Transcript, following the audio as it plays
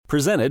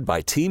Presented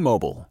by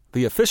T-Mobile,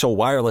 the official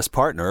wireless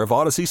partner of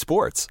Odyssey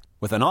Sports.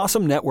 With an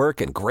awesome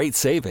network and great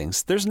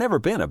savings, there's never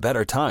been a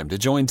better time to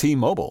join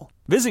T-Mobile.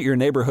 Visit your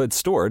neighborhood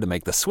store to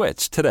make the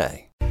switch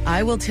today.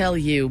 I will tell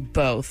you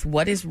both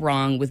what is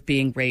wrong with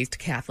being raised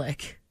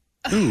Catholic.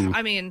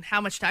 I mean,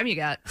 how much time you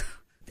got?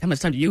 How much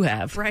time do you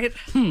have? Right?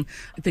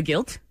 The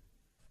guilt?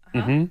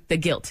 The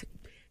guilt.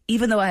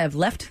 Even though I have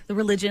left the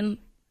religion,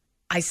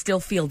 I still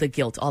feel the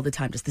guilt all the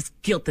time. Just this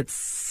guilt that's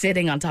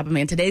sitting on top of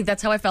me. And today,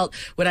 that's how I felt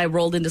when I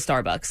rolled into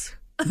Starbucks.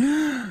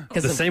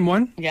 The same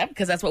one? Yeah,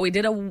 because that's what we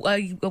did a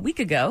week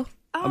ago.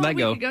 Oh, that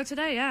we go? could go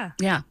today, yeah.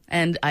 Yeah,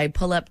 and I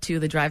pull up to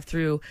the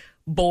drive-thru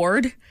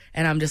board,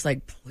 and I'm just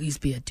like, please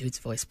be a dude's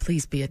voice.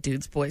 Please be a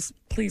dude's voice.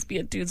 Please be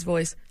a dude's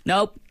voice.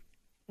 Nope.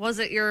 Was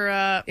it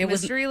your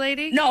mystery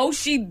lady? No,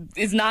 she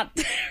is not.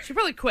 She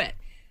probably quit.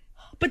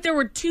 But there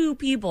were two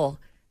people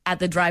at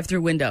the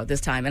drive-thru window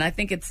this time, and I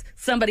think it's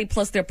somebody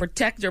plus their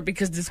protector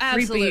because this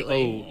creepy...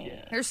 Absolutely.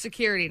 There's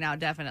security now,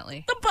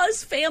 definitely. The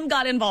Buzz fam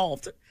got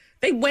involved.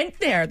 They went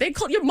there. They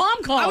called. Your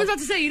mom called. I was about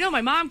to say,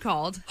 my mom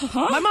called.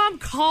 My mom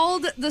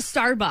called the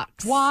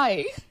Starbucks.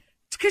 Why?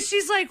 Because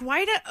she's like,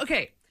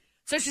 okay.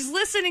 So she's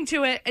listening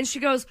to it, and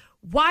she goes,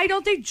 why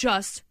don't they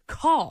just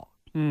call?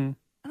 And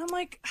I'm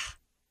like,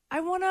 I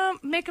want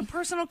to make a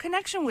personal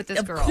connection with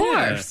this girl. Of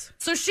course.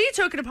 So she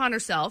took it upon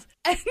herself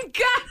and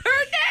got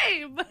her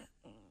name.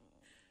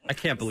 I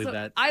can't believe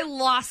that. I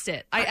lost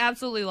it. I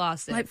absolutely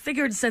lost it. I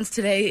figured since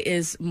today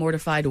is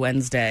Mortified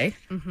Wednesday,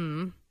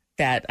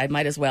 that I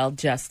might as well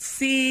just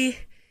see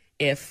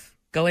if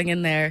going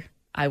in there,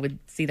 I would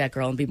see that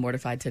girl and be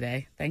mortified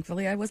today.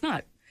 Thankfully, I was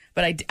not.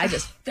 But I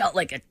just felt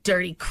like a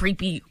dirty,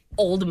 creepy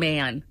old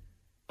man.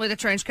 With a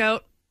trench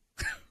coat?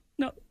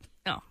 No.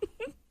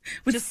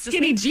 With Just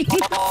skinny jeans.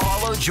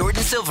 Follow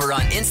Jordan Silver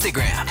on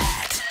Instagram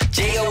at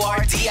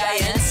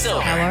JORDIN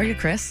Silver. How are you,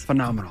 Chris?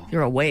 Phenomenal.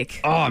 You're awake.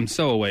 Oh, I'm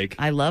so awake.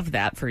 I love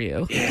that for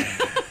you.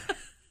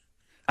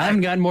 I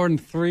haven't gotten more than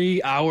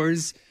 3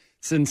 hours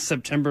since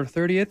September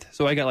 30th,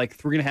 so I got like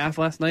 3.5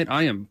 last night.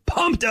 I am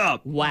pumped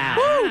up. Wow.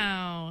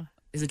 Wow.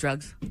 Is it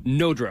drugs?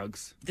 No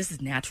drugs. This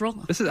is natural?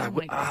 This is. I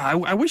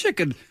wish I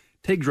could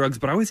take drugs,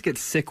 but I always get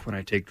sick when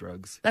I take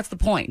drugs. That's the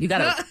point. You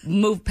got to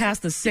move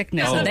past the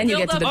sickness, and then you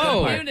get to the good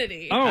part.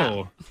 Immunity.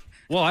 Oh,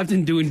 well, I've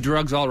been doing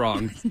drugs all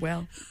wrong.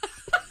 Well,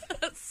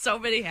 So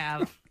many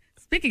have.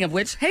 speaking of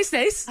which, hey,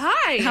 Stace.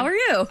 Hi. How are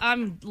you?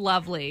 I'm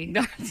lovely.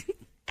 I'm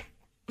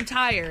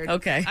tired.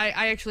 Okay.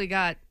 I actually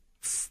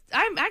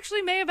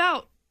may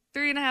about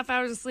 3.5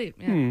 hours of sleep.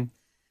 Yeah.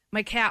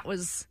 My cat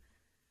was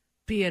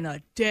being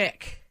a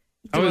dick.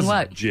 I was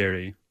what?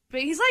 Jerry.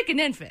 But he's like an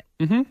infant.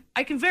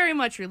 I can very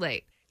much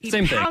relate. He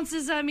Same thing.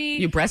 pounces at me.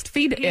 You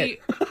breastfeed it.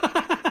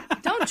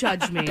 Don't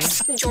judge me.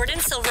 Jordan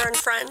Silver and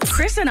Friends.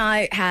 Chris and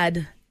I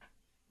had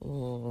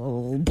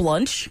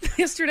lunch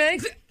yesterday.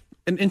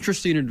 An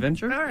interesting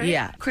adventure? All right.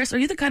 Yeah. Chris, are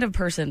you the kind of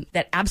person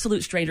that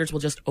absolute strangers will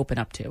just open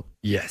up to?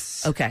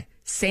 Yes. Okay.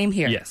 Same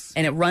here. Yes.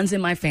 And it runs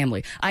in my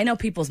family. I know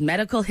people's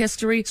medical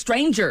history.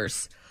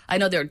 Strangers. I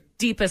know their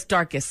deepest,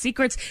 darkest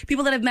secrets.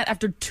 People that I've met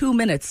after 2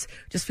 minutes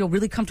just feel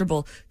really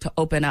comfortable to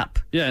open up.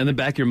 Yeah, in the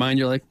back of your mind,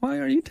 you're like, why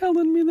are you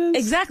telling me this?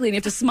 Exactly. And you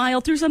have to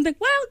smile through something.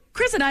 Well,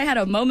 Chris and I had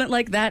a moment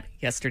like that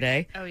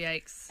yesterday. Oh,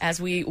 yikes.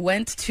 As we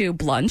went to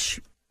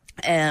lunch,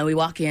 and we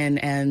walk in,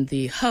 and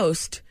the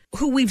host,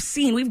 who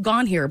we've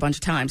gone here a bunch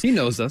of times. He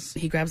knows us.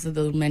 He grabs the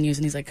little menus,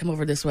 and he's like, come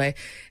over this way.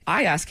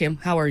 I ask him,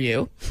 how are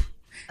you?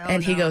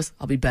 And he goes,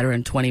 I'll be better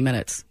in 20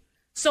 minutes.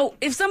 So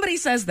if somebody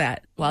says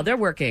that while they're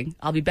working,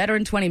 I'll be better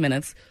in 20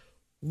 minutes,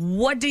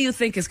 what do you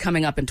think is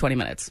coming up in 20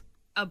 minutes?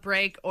 A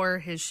break or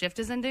his shift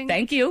is ending?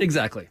 Thank you.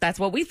 Exactly. That's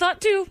what we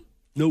thought too.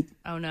 Nope.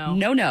 Oh, no.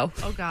 No.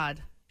 Oh,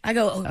 God. I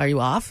go, oh, are you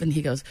off? And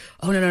he goes,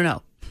 oh,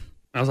 no.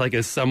 I was like,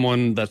 is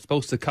someone that's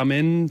supposed to come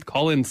in,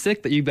 call in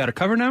sick that you got to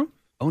cover now?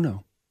 Oh,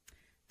 no.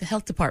 The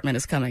health department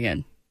is coming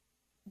in.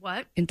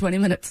 What? In 20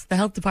 minutes, the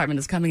health department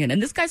is coming in. And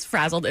this guy's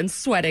frazzled and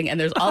sweating, and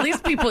there's all these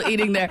people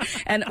eating there.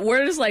 And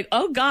we're just like,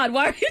 oh, God,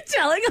 why are you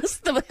telling us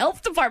the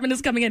health department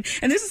is coming in?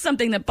 And this is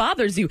something that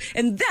bothers you.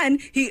 And then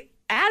he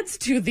adds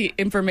to the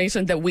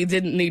information that we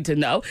didn't need to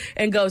know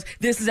and goes,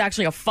 this is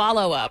actually a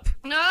follow-up.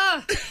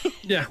 Ah!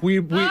 Yeah, we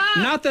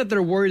not that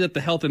they're worried that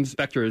the health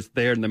inspector is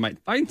there and they might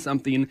find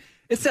something.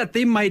 It's that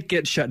they might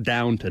get shut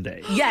down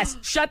today. Yes,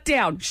 shut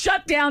down.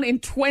 Shut down in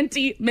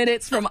 20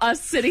 minutes from us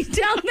sitting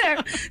down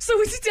there. So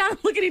we sit down and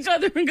look at each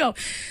other and go,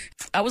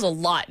 that was a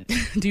lot.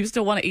 Do you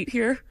still want to eat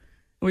here? And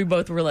we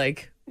both were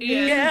like,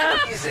 yeah.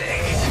 Music,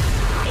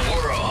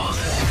 world,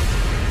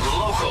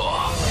 local,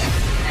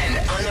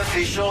 and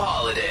unofficial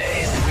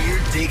holidays.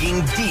 We're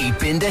digging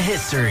deep into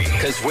history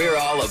because we're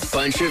all a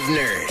bunch of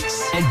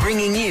nerds and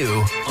bringing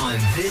you on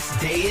This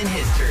Day in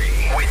History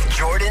with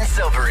Jordan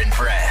Silver and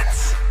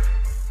Friends.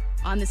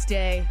 On this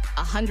day,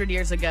 100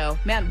 years ago,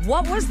 man,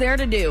 what was there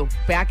to do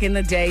back in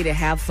the day to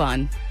have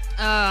fun?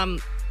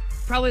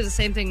 Probably the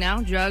same thing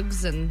now,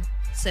 drugs and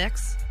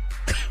sex.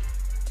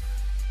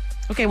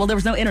 Okay, well, there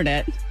was no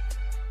internet,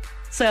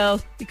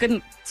 so you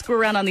couldn't screw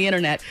around on the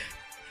internet.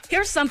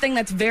 Here's something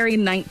that's very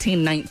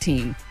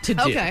 1919 to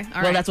do. Okay, all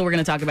well, right. that's what we're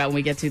going to talk about when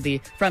we get to the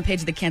front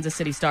page of the Kansas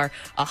City Star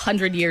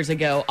 100 years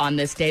ago on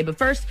this day. But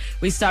first,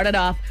 we started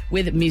off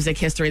with music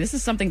history. This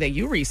is something that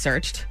you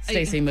researched,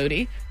 Stacey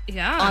Moody.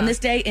 Yeah. On this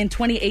day in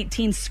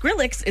 2018,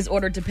 Skrillex is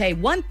ordered to pay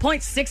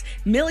 $1.6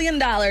 million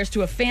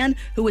to a fan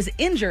who was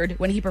injured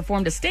when he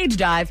performed a stage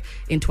dive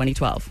in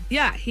 2012.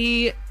 Yeah,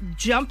 he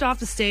jumped off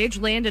the stage,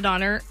 landed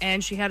on her,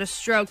 and she had a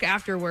stroke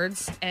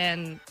afterwards,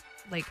 and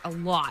like a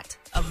lot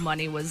of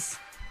money was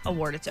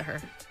awarded to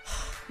her.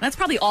 That's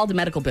probably all the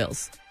medical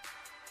bills.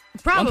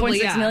 Probably,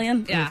 1.6 yeah.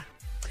 million? Yeah.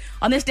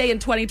 On this day in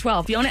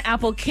 2012, Fiona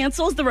Apple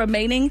cancels the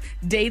remaining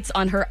dates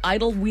on her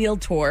Idle Wheel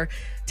tour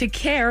to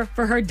care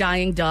for her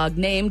dying dog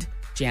named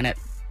Janet.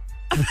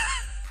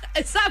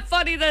 It's not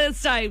funny that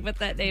it's dying, but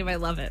that name, I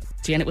love it.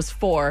 Janet was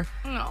 4,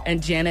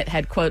 and Janet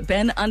had, quote,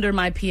 been under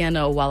my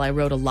piano while I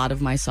wrote a lot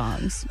of my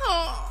songs.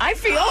 I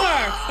feel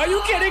her. Are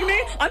you kidding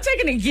me? I'm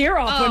taking a year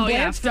off when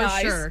Blanche for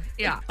dies. sure.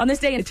 Yeah. On this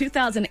day in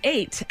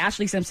 2008,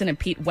 Ashley Simpson and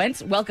Pete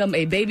Wentz welcome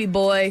a baby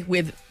boy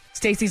with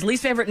Stacey's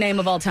least favorite name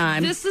of all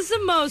time. This is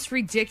the most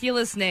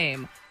ridiculous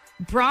name.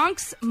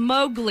 Bronx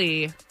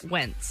Mowgli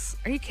Wentz.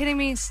 Are you kidding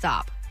me?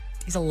 Stop.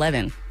 He's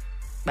 11,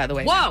 by the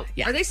way. Whoa.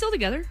 Yeah. Are they still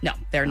together? No,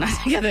 they're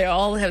not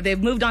together.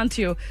 They've moved on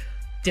to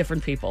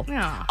different people.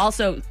 Yeah.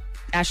 Also,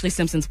 Ashley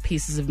Simpson's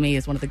Pieces of Me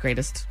is one of the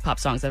greatest pop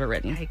songs ever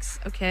written.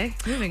 Yikes. Okay,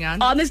 moving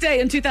on. On this day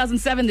in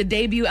 2007, the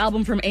debut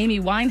album from Amy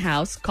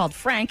Winehouse, called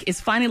Frank,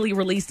 is finally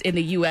released in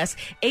the U.S.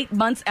 8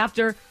 months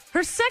after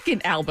her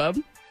second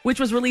album, which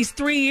was released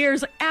 3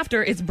 years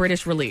after its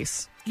British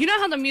release. You know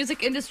how the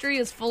music industry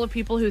is full of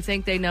people who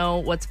think they know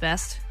what's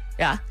best?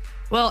 Yeah.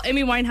 Well,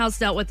 Amy Winehouse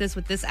dealt with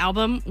this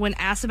album. When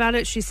asked about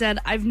it, she said,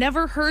 I've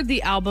never heard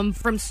the album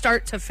from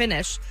start to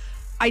finish.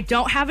 I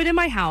don't have it in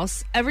my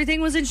house.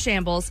 Everything was in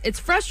shambles. It's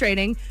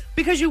frustrating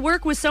because you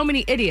work with so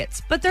many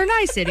idiots, but they're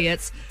nice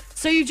idiots.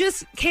 So you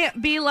just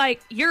can't be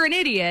like, you're an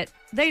idiot.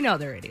 They know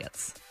they're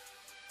idiots.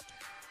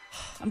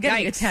 I'm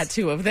getting a Yikes.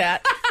 tattoo of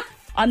that.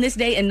 On this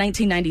day in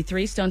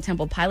 1993, Stone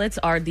Temple Pilots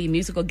are the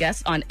musical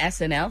guests on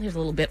SNL. Here's a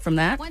little bit from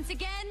that. Once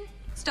again,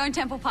 Stone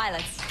Temple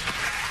Pilots.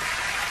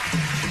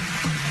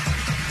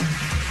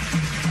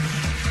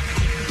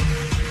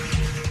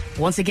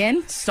 Once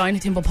again, Stone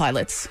Temple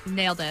Pilots.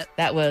 Nailed it.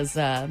 That was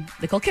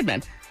Nicole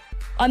Kidman.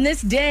 On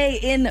this day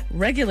in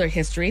regular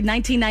history,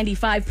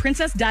 1995,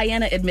 Princess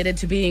Diana admitted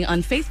to being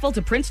unfaithful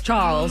to Prince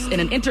Charles in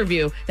an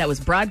interview that was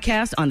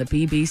broadcast on the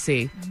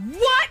BBC.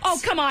 What? Oh,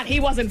 come on. He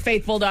wasn't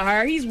faithful to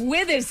her. He's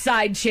with his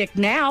side chick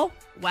now.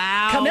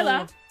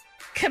 Wow.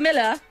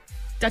 Camilla,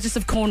 Duchess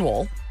of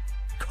Cornwall.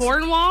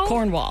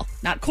 Cornwall?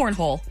 Not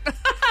cornhole.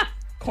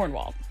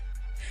 Cornwall.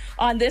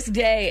 On this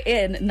day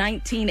in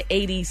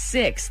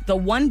 1986, the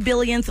 1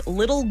 billionth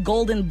Little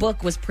Golden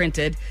Book was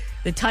printed.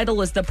 The title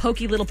was The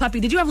Pokey Little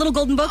Puppy. Did you have Little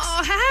Golden Books?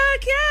 Oh,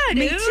 heck yeah,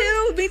 Me dude.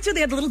 too. Me too. They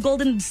had the little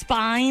golden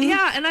spine.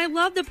 Yeah, and I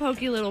love the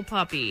Pokey Little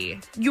Puppy.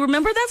 You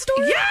remember that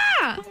story?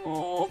 Yeah.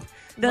 Oh.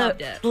 The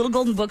Loved it. Little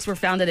Golden Books were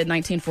founded in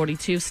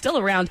 1942, still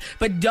around,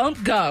 but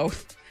don't go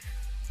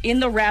in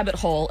the rabbit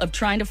hole of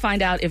trying to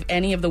find out if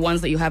any of the ones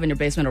that you have in your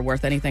basement are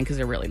worth anything, because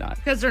they're really not.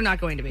 Because they're not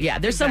going to be. Yeah,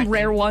 there's some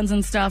rare ones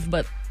and stuff,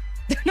 but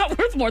they're not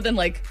worth more than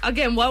like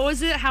Again, what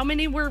was it? How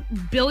many were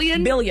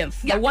billion?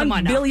 billionth. Yeah, The 1 come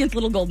on now. billionth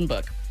Little Golden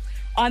Book.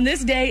 On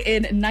this day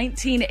in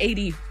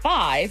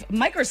 1985,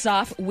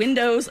 Microsoft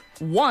Windows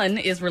 1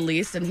 is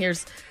released, and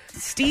here's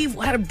Steve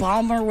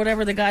Ballmer, or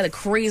whatever the guy, the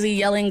crazy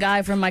yelling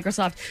guy from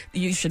Microsoft.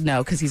 You should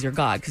know because he's your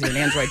god, because you're an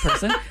Android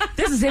person.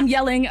 This is him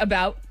yelling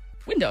about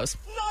Windows.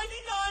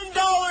 $99.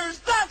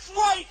 That's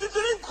right. It's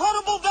an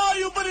incredible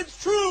value, but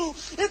it's true.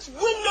 It's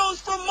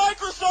Windows from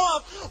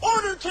Microsoft.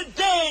 Order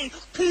today.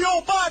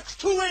 P.O. Box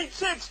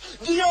 286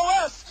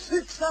 DOS.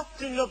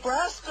 Except in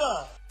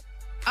Nebraska.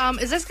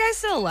 Is this guy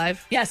still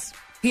alive? Yes,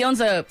 he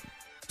owns a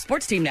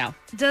sports team now.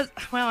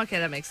 Well, okay,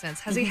 that makes sense.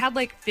 Has he had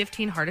like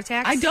 15 heart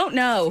attacks? I don't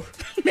know.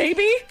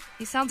 Maybe?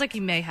 He sounds like he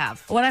may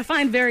have. What I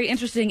find very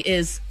interesting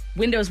is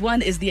Windows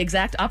 1 is the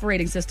exact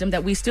operating system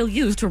that we still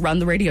use to run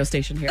the radio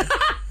station here.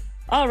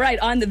 All right,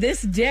 on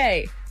this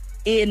day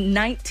in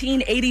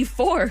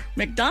 1984,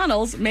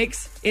 McDonald's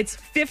makes its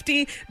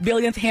 50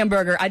 billionth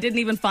hamburger. I didn't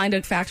even find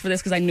a fact for this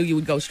because I knew you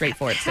would go straight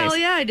for it, Hell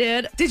Stacey. yeah, I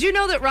did. Did you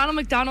know that Ronald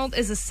McDonald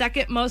is the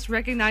second most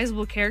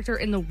recognizable character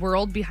in the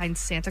world behind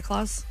Santa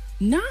Claus?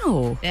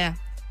 No. Yeah.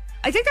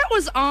 I think that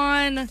was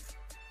on,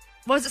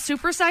 was it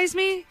Super Size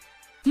Me?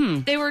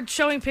 They were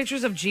showing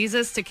pictures of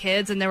Jesus to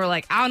kids, and they were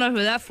like, I don't know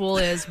who that fool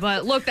is,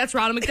 but look, that's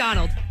Ronald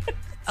McDonald.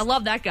 I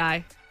love that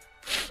guy.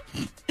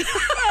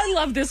 I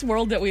love this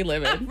world that we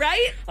live in.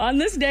 Right? On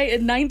this day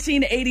in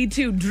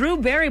 1982, Drew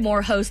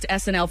Barrymore hosts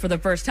SNL for the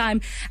first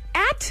time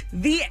at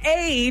the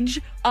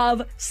age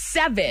of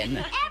 7.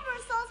 Emerson's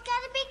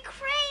gotta be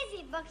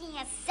crazy booking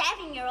a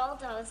 7-year-old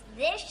to host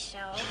this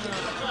show.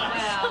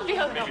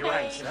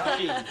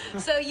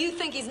 So you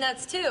think he's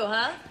nuts too,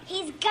 huh?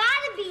 He's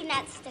gotta be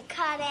nuts to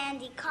cut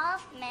Andy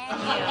Kaufman.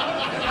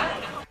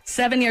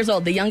 7 years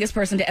old, the youngest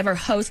person to ever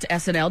host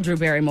SNL, Drew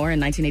Barrymore, in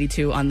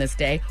 1982 on this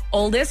day.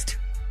 Oldest?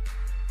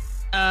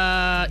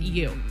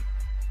 You.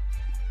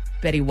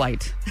 Betty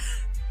White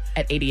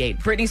at 88.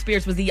 Britney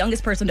Spears was the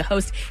youngest person to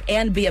host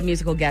and be a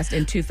musical guest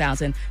in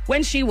 2000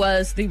 when she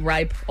was the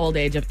ripe old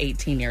age of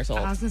 18 years old.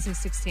 I was going to say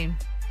 16.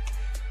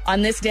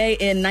 On this day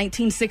in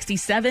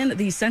 1967,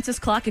 the census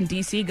clock in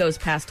D.C. goes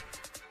past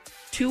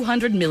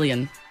 200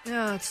 million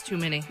Oh, it's too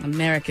many.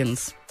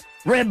 Americans.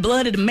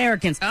 Red-blooded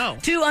Americans. Oh.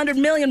 200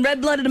 million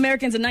red-blooded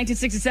Americans in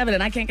 1967,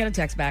 and I can't get a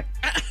text back.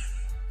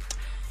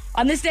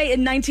 On this day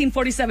in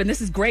 1947,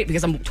 this is great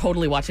because I'm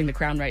totally watching The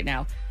Crown right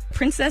now.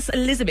 Princess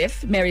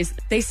Elizabeth marries,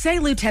 they say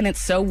lieutenant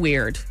so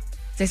weird.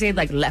 They say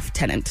like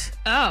lieutenant.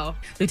 Oh.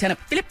 Lieutenant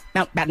Philip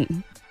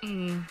Mountbatten.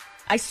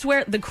 I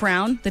swear The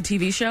Crown, the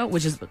TV show,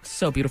 which is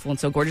so beautiful and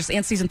so gorgeous,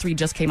 and season 3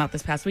 just came out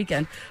this past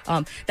weekend.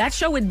 That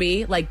show would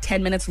be like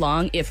 10 minutes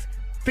long if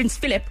Prince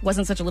Philip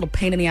wasn't such a little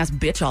pain in the ass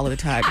bitch all of the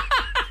time.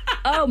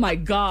 Oh my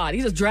God.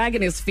 He's just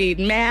dragging his feet,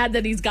 mad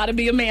that he's got to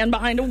be a man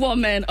behind a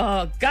woman.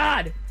 Oh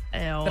God. Ew.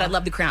 But I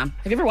love The Crown.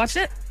 Have you ever watched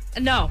it?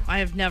 No, I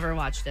have never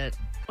watched it.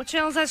 What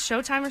channel is that?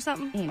 Showtime or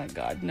something? Oh my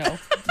God, no.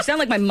 You sound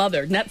like my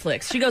mother,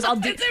 Netflix. She goes, Is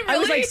it I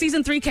was really? like,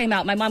 season 3 came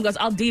out. My mom goes,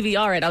 I'll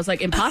DVR it. I was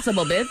like,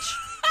 impossible, bitch.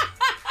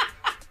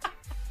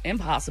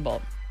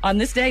 Impossible. On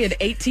this day in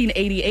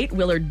 1888,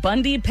 Willard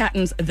Bundy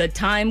patents the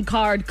time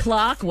card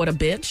clock. What a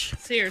bitch.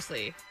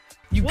 Seriously.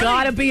 You What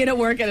gotta a- be in at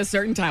work at a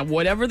certain time,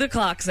 whatever the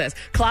clock says.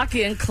 Clock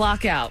in,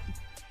 clock out.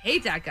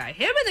 Hate that guy.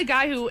 Him and the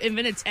guy who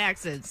invented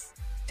taxes.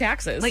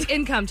 Taxes. Like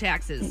income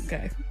taxes.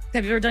 Okay.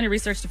 Have you ever done your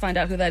research to find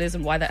out who that is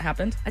and why that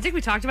happened? I think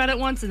we talked about it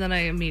once and then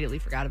I immediately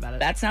forgot about it.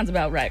 That sounds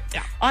about right.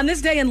 Yeah. On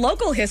this day in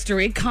local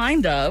history,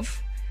 kind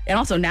of, and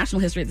also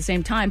national history at the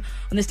same time,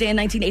 on this day in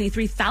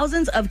 1983,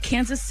 thousands of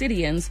Kansas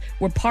Cityans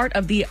were part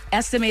of the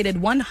estimated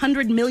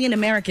 100 million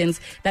Americans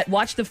that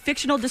watched the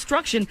fictional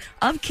destruction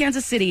of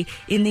Kansas City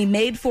in the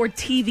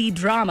made-for-TV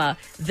drama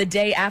The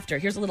Day After.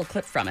 Here's a little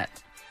clip from it.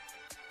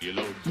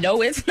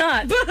 No, it's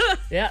not.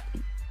 Yeah.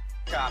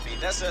 Copy.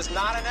 This is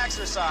not an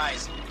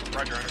exercise.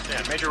 Roger,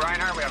 understand. Major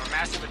Reinhardt, we have a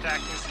massive attack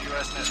against the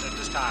U.S. at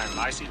this time.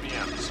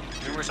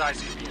 ICBMs. Numerous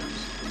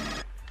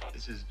ICBMs.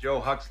 This is Joe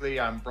Huxley.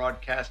 I'm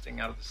broadcasting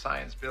out of the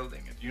Science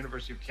Building at the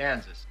University of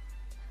Kansas.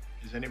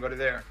 Is anybody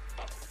there?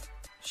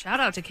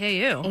 Shout out to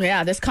KU.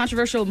 Yeah, this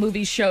controversial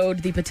movie showed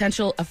the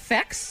potential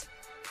effects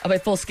of a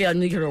full-scale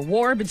nuclear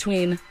war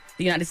between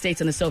the United States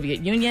and the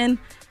Soviet Union.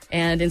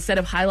 And instead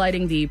of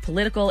highlighting the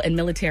political and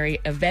military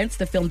events,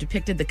 the film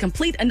depicted the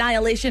complete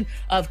annihilation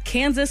of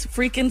Kansas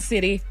freaking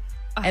City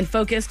and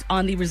focused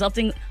on the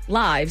resulting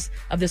lives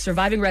of the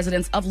surviving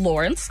residents of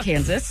Lawrence,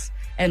 Kansas,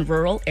 and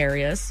rural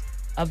areas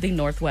of the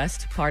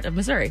northwest part of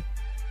Missouri.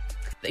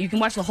 You can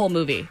watch the whole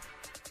movie.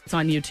 It's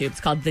on YouTube. It's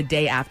called The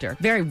Day After.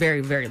 Very, very,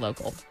 very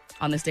local.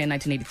 On this day in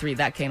 1983,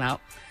 that came out.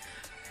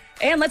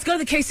 And let's go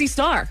to the KC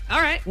Star.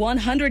 All right.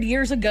 100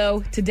 years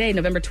ago today,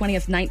 November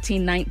 20th,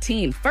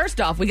 1919.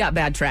 First off, we got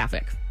bad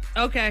traffic.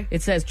 Okay.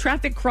 It says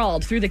traffic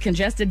crawled through the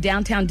congested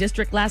downtown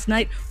district last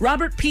night.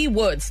 Robert P.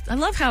 Woods. I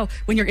love how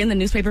when you're in the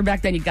newspaper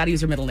back then, you got to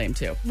use your middle name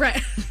too. Right.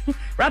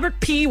 Robert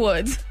P.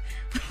 Woods.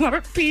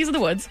 Robert P's of the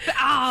Woods. Oh,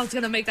 I was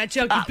going to make that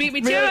joke. You beat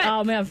me to Really? it.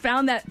 Oh, man.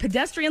 Found that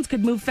pedestrians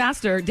could move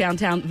faster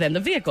downtown than the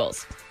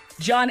vehicles.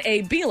 John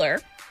A.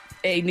 Beeler,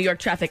 a New York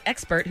traffic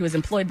expert who is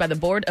employed by the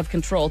Board of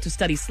Control to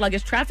study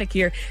sluggish traffic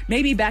here,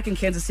 may be back in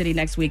Kansas City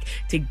next week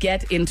to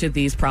get into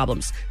these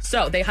problems.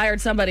 So they hired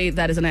somebody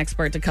that is an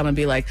expert to come and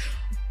be like,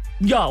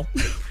 yo,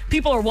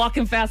 people are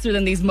walking faster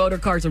than these motor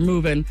cars are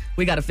moving.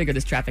 We got to figure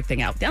this traffic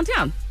thing out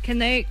downtown. Can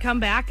they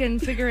come back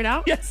and figure it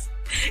out? Yes.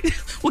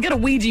 We'll get a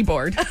Ouija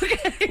board.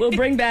 Okay. We'll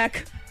bring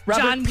back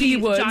Robert P.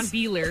 Woods. John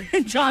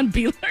Beeler. John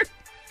Beeler.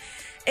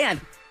 And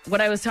what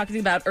I was talking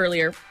about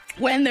earlier,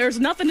 when there's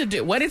nothing to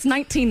do, when it's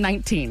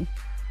 1919,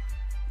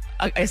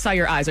 I saw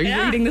your eyes. Are you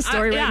reading the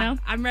story right now?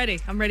 I'm ready.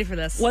 I'm ready for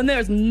this. When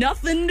there's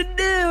nothing to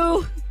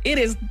do, it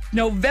is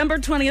November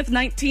 20th,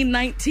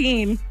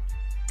 1919.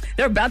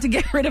 They're about to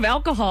get rid of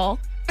alcohol.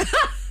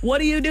 What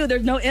do?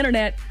 There's no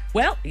internet.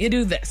 Well, you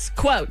do this.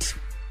 Quote,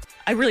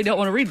 I really don't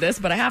want to read this,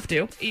 but I have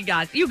to. You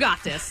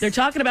got this. They're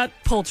talking about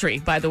poultry,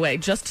 by the way,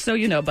 just so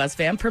you know,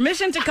 BuzzFam.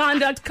 Permission to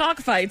conduct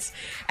cockfights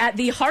at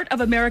the Heart of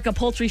America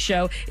Poultry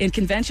Show in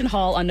Convention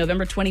Hall on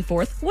November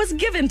 24th was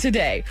given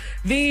today.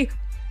 You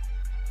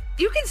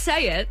can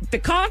say it. The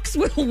cocks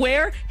will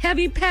wear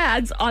heavy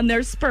pads on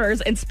their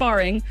spurs and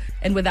sparring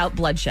and without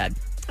bloodshed.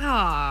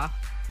 Ah.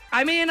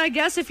 I mean, I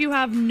guess if you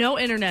have no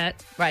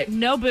internet, right,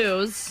 no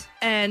booze,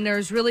 and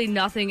there's really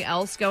nothing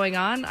else going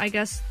on, I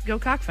guess go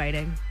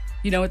cockfighting.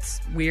 You know, it's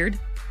weird.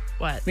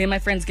 What? Me and my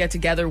friends get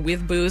together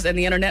with booze and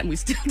the internet, and we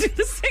still do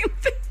the same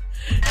thing.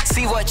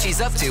 See what she's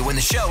up to when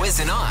the show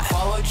isn't on.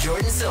 Follow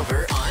Jordan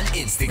Silver on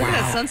Instagram. Look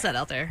at that sunset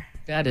out there.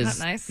 That is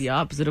nice? The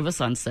opposite of a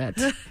sunset.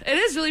 It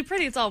is really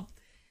pretty. It's all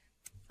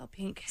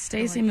pink.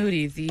 Stacey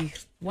Moody, the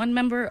one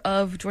member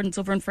of Jordan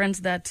Silver and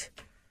Friends that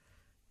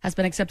has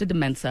been accepted to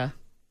Mensa.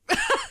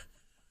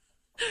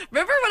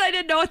 Remember when I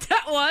didn't know what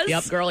that was?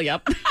 Yep, girl,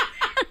 yep.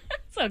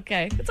 It's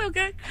okay. It's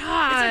okay.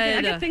 God. It's okay.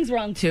 I get things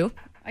wrong, too.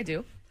 I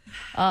do.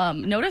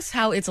 Notice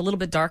how it's a little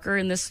bit darker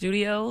in this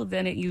studio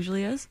than it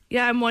usually is?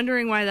 Yeah, I'm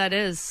wondering why that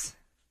is,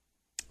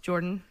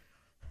 Jordan.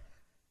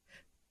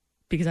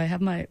 because I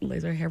have my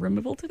laser hair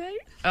removal today.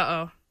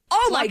 Uh-oh.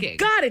 Oh, Plucking. my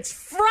God, it's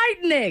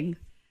frightening.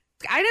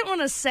 I didn't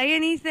want to say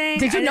anything.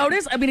 Did you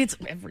notice? I mean, it's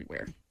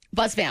everywhere.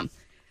 Buzz fam,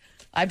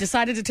 I've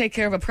decided to take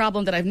care of a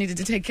problem that I've needed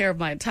to take care of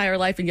my entire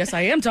life. And yes,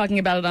 I am talking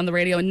about it on the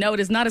radio. And no, it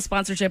is not a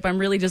sponsorship. I'm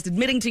really just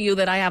admitting to you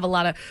that I have a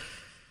lot of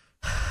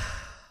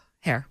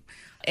hair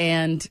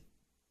and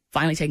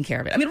finally taking care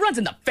of it. I mean, it runs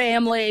in the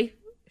family.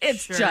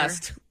 It's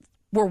just,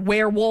 we're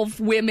werewolf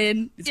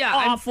women. It's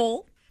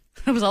awful.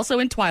 I was also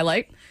in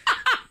Twilight.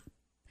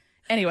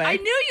 Anyway. I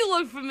knew you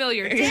looked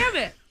familiar. Damn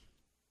it.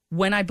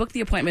 When I booked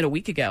the appointment a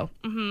week ago,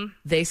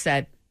 they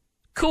said,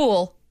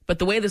 cool, but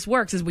the way this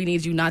works is we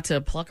need you not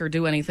to pluck or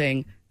do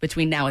anything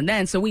between now and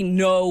then so we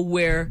know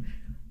where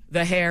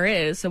the hair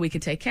is so we can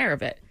take care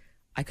of it.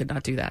 I could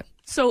not do that.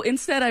 So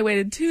instead, I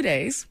waited 2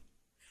 days.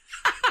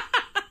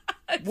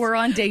 We're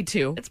on day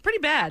 2. It's pretty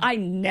bad. I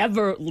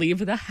never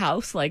leave the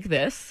house like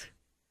this.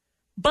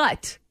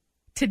 But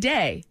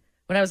today,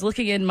 when I was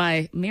looking in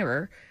my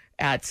mirror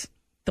at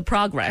the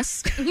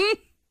progress,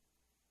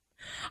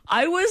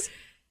 I was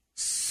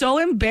so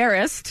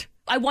embarrassed.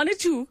 I wanted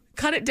to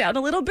cut it down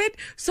a little bit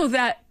so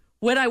that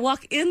when I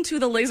walk into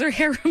the laser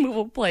hair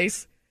removal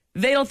place,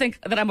 they don't think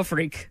that I'm a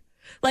freak.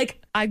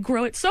 Like, I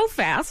grow it so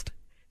fast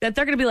that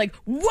they're going to be like,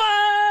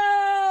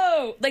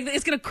 whoa! Like,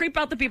 it's going to creep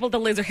out the people at the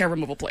laser hair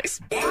removal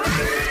place.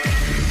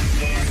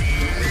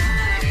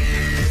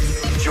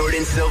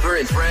 Jordan Silver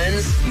and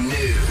Friends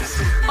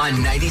News on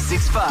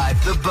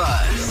 96.5 The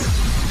Buzz.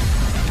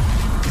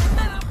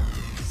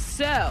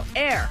 So,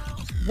 air,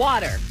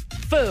 water,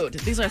 food.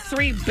 These are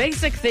 3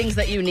 basic things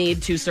that you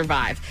need to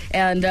survive.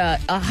 And a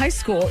high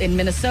school in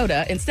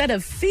Minnesota, instead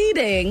of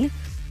feeding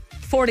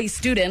 40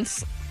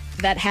 students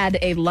that had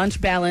a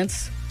lunch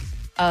balance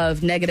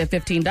of negative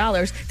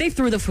 $15, they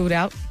threw the food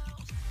out.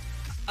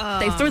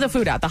 They threw the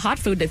food out. The hot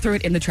food, they threw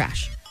it in the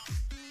trash.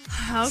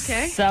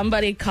 Okay.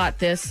 Somebody caught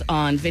this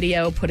on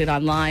video, put it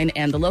online,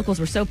 and the locals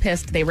were so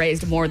pissed they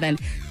raised more than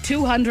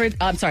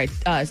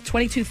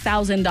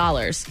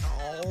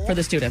 $22,000 for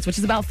the students, which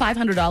is about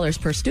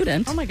 $500 per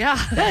student. Oh my God.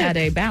 That had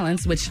a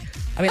balance, which,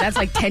 I mean, that's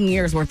like 10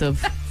 years worth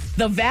of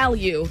the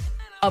value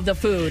of the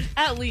food.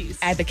 At least.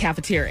 At the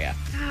cafeteria.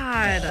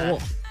 God. Oh.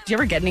 Did you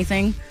ever get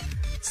anything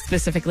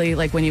specifically,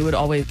 like when you would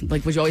always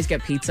you always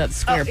get pizza,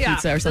 square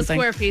pizza or something?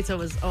 The square pizza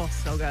was,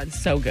 so good.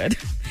 So good.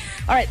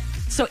 All right.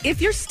 So if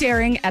you're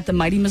staring at the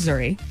mighty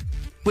Missouri,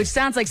 which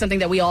sounds like something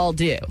that we all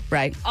do,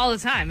 right? All the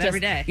time, every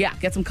day. Yeah.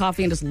 Get some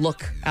coffee and just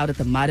look out at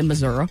the mighty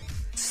Missouri.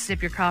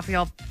 Sip your coffee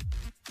all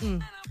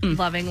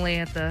lovingly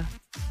at the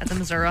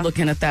Missouri.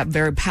 Looking at that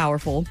very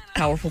powerful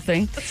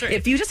thing. That's right.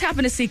 If you just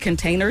happen to see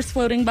containers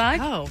floating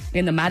by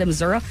in the mighty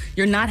Missouri,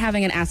 you're not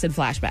having an acid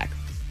flashback.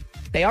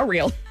 They are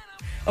real.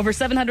 Over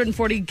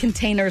 740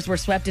 containers were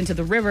swept into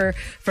the river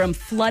from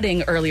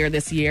flooding earlier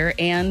this year,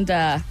 and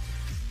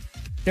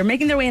they're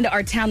making their way into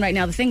our town right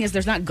now. The thing is,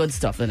 there's not good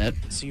stuff in it.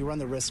 So you run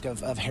the risk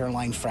of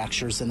hairline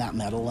fractures in that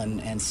metal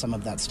and some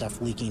of that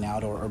stuff leaking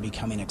out or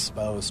becoming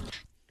exposed.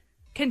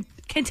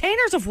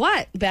 Containers of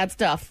what? Bad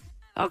stuff.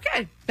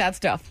 Okay. Bad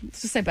stuff.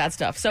 Let's just say bad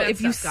stuff. So Bad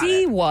if you stuff,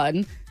 see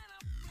one,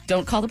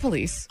 don't call the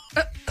police.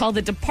 Call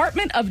the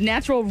Department of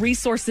Natural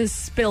Resources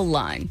Spill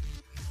Line.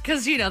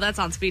 Because, that's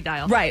on speed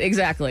dial. Right,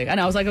 exactly. And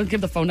I was like, I'll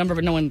give the phone number,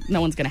 but no one's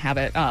going to have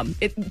it.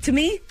 To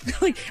me,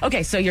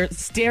 okay, so you're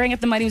staring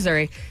at the mighty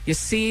Missouri, you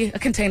see a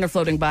container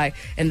floating by,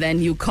 and then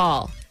you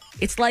call.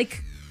 It's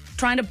like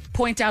trying to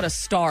point out a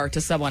star to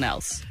someone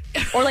else.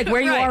 Or like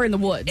where you are in the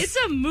woods. It's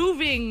a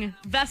moving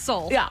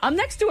vessel. Yeah, I'm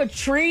next to a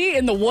tree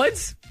in the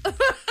woods.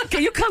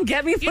 Can you come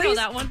get me, please? You know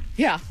that one.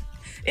 Yeah.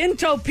 In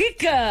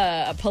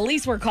Topeka,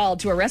 police were called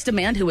to arrest a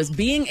man who was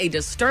being a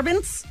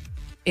disturbance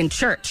in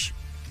church.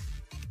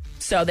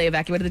 So they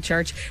evacuated the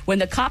church. When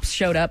the cops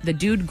showed up, the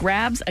dude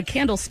grabs a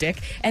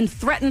candlestick and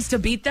threatens to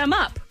beat them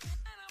up.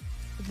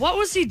 What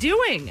was he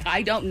doing?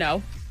 I don't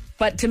know.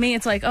 But to me,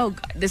 it's like,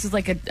 this is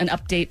like an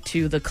update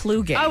to the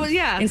Clue game. Oh,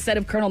 yeah. Instead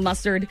of Colonel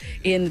Mustard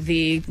in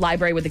the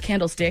library with the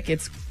candlestick,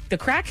 it's the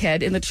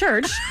crackhead in the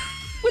church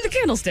with the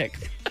candlestick.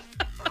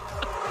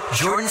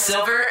 Jordan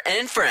Silver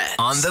and Friends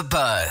on The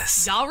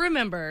Buzz. Y'all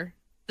remember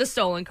the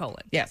stolen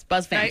colon. Yes,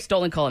 Buzz fam,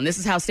 stolen colon. This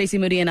is how Stacey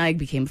Moody and I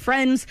became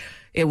friends.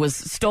 It was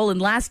stolen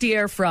last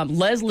year from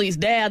Leslie's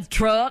dad's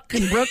truck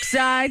in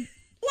Brookside.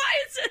 Why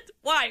is it?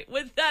 Why?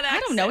 With that accent? I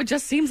don't know. It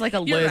just seems like a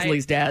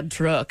Leslie's dad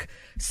truck.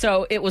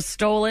 So it was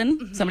stolen.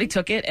 Mm-hmm. Somebody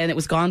took it, and it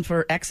was gone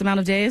for X amount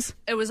of days.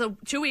 It was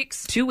 2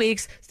 weeks. 2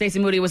 weeks. Stacey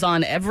Moody was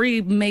on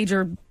every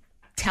major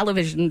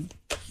television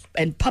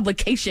and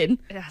publication.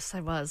 Yes,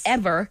 I was.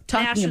 Ever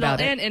talking about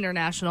it. National and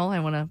international. I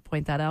want to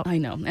point that out. I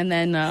know. And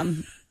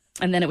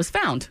then it was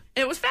found.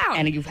 It was found.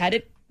 And you've had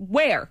it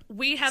where?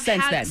 We have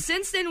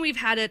since then we've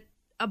had it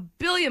a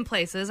billion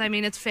places. I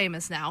mean, it's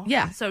famous now.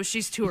 Yeah. So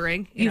she's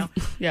touring, know.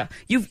 Yeah.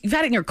 You've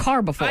had it in your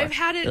car before. I've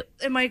had it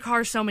in my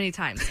car so many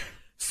times.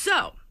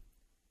 So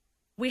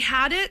we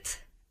had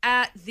it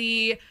at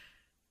the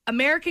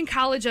American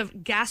College of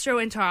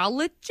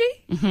Gastroenterology.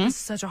 Mm-hmm. This is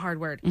such a hard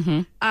word.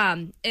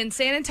 Mm-hmm. In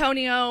San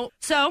Antonio.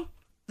 So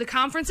the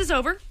conference is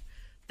over.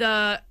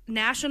 The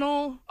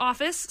national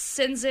office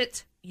sends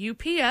it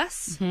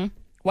UPS.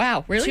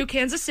 Wow, really? To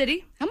Kansas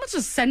City. How much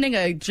does sending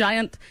a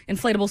giant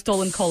inflatable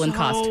stolen colon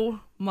cost? So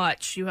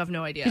much. You have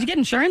no idea. Did you get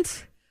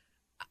insurance?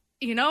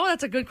 You know,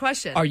 that's a good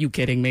question. Are you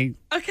kidding me?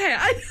 Okay,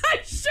 I'm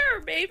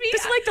sure, maybe.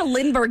 This is like the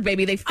Lindbergh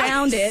baby. They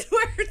found it,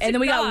 and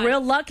then we got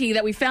real lucky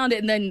that we found it,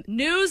 and then...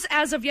 News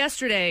as of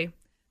yesterday,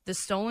 the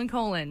stolen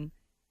colon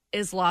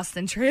is lost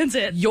in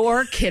transit.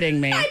 You're kidding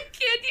me. I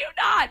kid you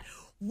not.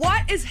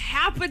 What is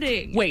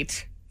happening?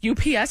 Wait,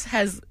 UPS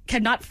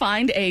cannot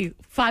find a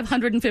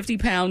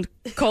 550-pound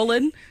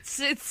colon?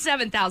 It's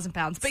 7,000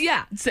 pounds, but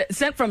yeah.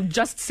 Sent from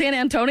just San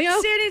Antonio?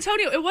 San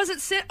Antonio. It wasn't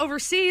sent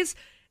overseas.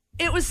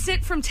 It was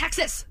sent from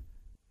Texas.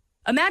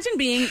 Imagine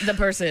being the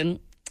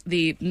person,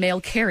 the mail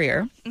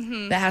carrier,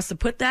 that has to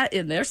put that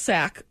in their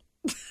sack,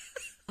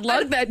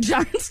 lug that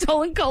giant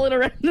stolen colon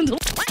around into...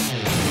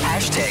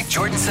 Hashtag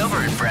Jordan Silver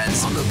and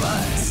Friends on the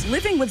bus.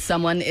 Living with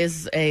someone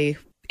is a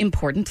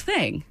important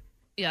thing.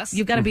 Yes.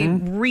 You've got to be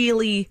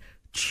really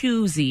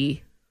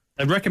choosy.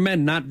 I'd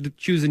recommend not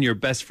choosing your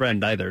best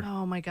friend either.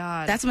 Oh, my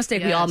God. That's a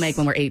mistake we all make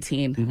when we're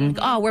 18. Like,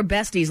 oh, we're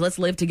besties. Let's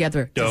live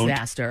together. Don't.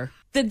 Disaster.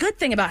 The good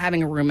thing about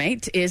having a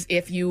roommate is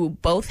if you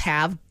both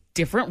have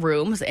different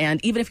rooms,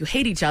 and even if you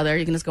hate each other,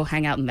 you can just go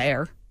hang out in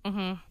there.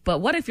 But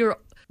what if you're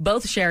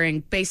both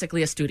sharing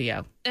basically a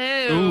studio?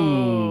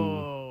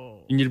 Ew.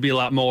 You need to be a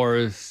lot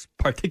more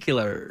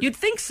particular. You'd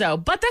think so,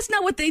 but that's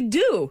not what they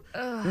do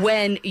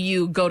when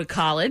you go to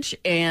college,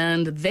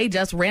 and they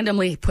just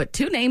randomly put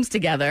two names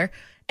together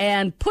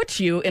and put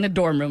you in a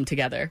dorm room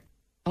together.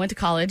 I went to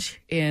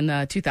college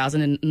in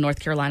 2000 in North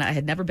Carolina. I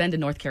had never been to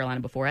North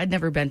Carolina before. I'd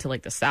never been to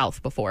like the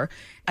South before.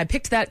 I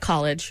picked that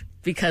college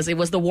because it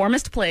was the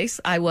warmest place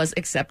I was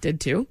accepted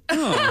to.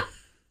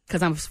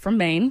 Because I was from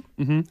Maine,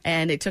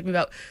 and it took me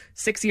about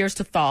 6 years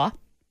to thaw.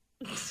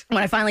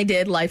 When I finally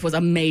did, life was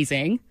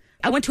amazing.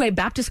 I went to a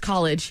Baptist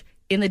college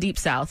in the Deep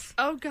South.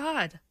 Oh,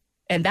 God.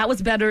 And that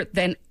was better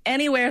than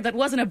anywhere that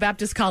wasn't a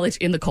Baptist college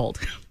in the cold.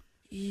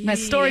 My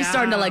story's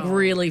starting to like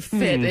really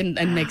fit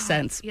and make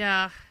sense.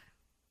 Yeah.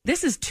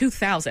 This is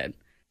 2000.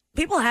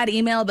 People had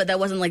email, but that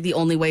wasn't like the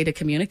only way to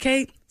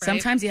communicate. Right.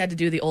 Sometimes you had to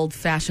do the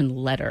old-fashioned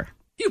letter.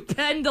 You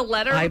penned a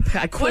letter? I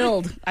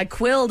quilled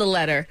a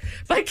letter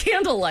by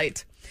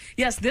candlelight.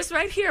 Yes, this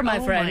right here, my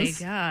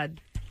friends. Oh, my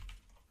God.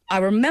 I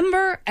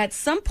remember at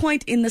some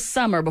point in the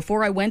summer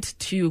before I went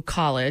to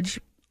college,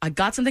 I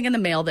got something in the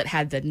mail that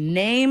had the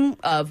name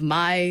of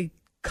my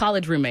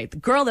college roommate, the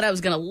girl that I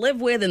was going to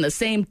live with in the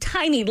same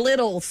tiny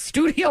little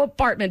studio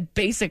apartment,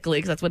 basically,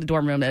 because that's what a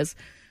dorm room is,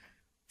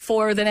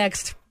 for the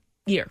next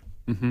year.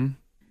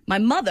 My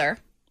mother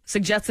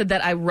suggested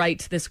that I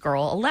write this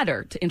girl a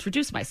letter to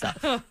introduce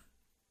myself.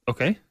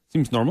 Okay.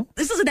 Seems normal.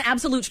 This is an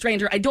absolute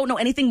stranger. I don't know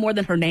anything more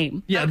than her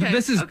name. Yeah,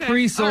 this is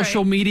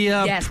pre-social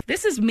media. Yes,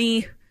 this is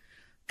me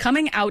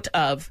coming out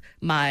of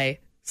my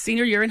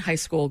senior year in high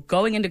school,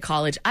 going into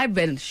college. I've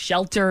been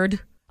sheltered.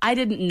 I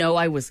didn't know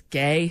I was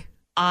gay.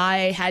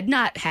 I had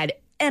not had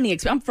any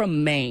experience. I'm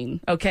from Maine,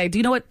 okay? Do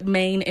you know what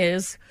Maine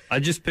is? I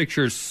just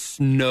picture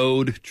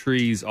snowed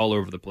trees all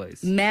over the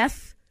place.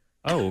 Meth.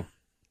 Oh.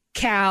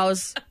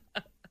 Cows.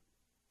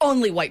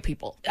 Only white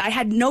people. I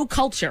had no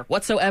culture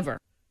whatsoever.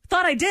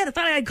 Thought I did. I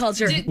thought I had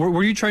culture.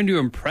 Were you trying to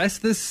impress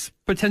this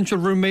potential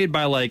roommate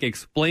by like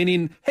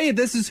explaining, hey,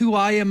 this is who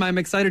I am. I'm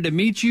excited to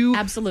meet you?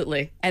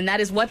 Absolutely. And that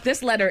is what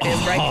this letter is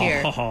right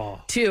here.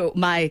 To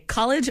my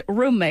college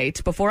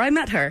roommate before I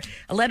met her.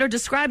 A letter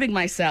describing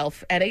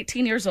myself at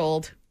 18 years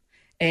old.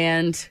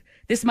 And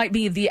this might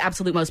be the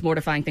absolute most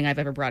mortifying thing I've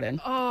ever brought in.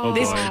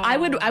 I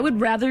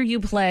would rather you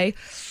play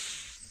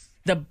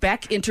the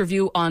Beck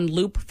interview on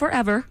loop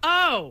forever.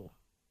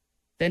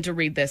 Than to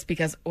read this,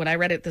 because when I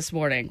read it this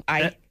morning,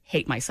 I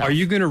hate myself. Are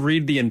you going to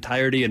read the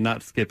entirety and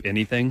not skip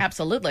anything?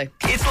 Absolutely.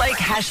 It's like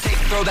hashtag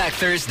Throwback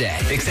Thursday,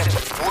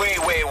 except way,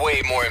 way,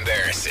 way more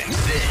embarrassing.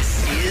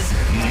 This is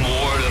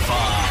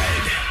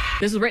Mortified.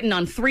 This is written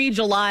on 3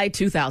 July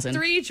 2000.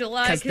 3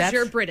 July, because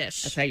you're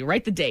British. That's how you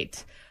write the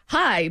date.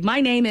 Hi, my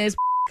name is...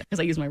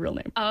 because I use my real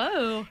name.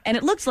 Oh. And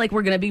it looks like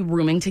we're going to be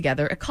rooming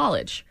together at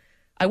college.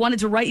 I wanted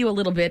to write you a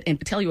little bit and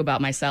tell you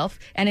about myself,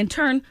 and in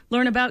turn,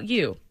 learn about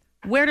you.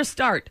 Where to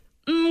start?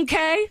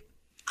 Okay.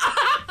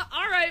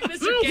 All right,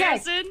 Mr.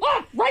 Garrison.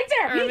 Oh, right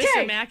there. Or okay.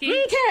 Mr. Mackey.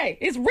 Okay.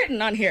 It's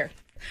written on here.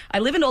 I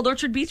live in Old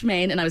Orchard Beach,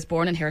 Maine, and I was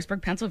born in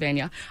Harrisburg,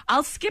 Pennsylvania.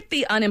 I'll skip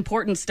the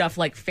unimportant stuff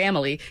like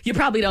family. You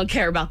probably don't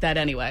care about that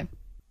anyway.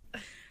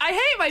 I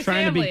hate my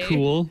Trying family. to be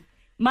cool.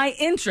 My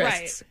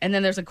interests. Right. And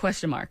then there's a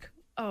question mark.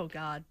 Oh,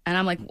 God. And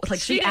I'm like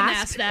she didn't asked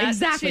ask that.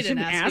 Exactly. She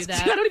didn't ask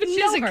that. I don't even know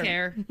She doesn't her.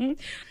 care.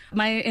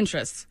 My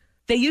interests.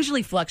 They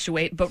usually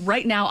fluctuate, but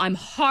right now I'm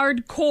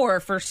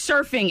hardcore for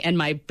surfing and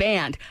my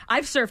band.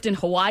 I've surfed in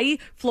Hawaii,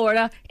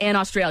 Florida, and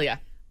Australia.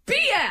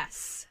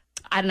 BS!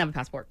 I don't have a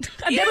passport.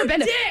 I've never been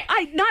to.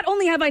 Not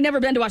only have I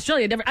never been to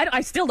Australia,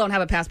 I still don't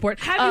have a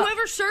passport. Have you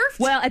ever surfed?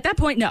 Well, at that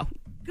point, no.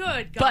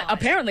 Good God. But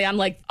apparently I'm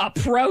like a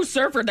pro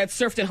surfer that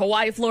surfed in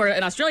Hawaii, Florida,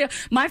 and Australia.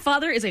 My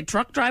father is a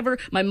truck driver.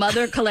 My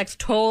mother collects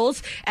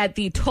tolls at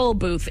the toll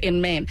booth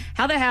in Maine.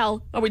 How the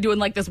hell are we doing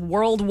like this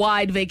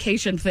worldwide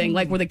vacation thing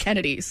like we're the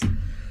Kennedys?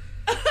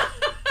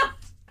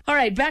 All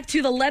right, back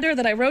to the letter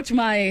that I wrote to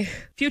my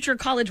future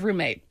college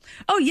roommate.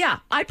 Oh, yeah,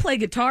 I play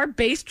guitar,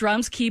 bass,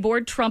 drums,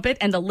 keyboard, trumpet,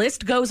 and the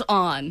list goes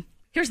on.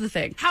 Here's the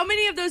thing. How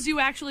many of those you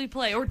actually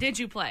play, or did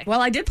you play?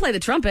 Well, I did play the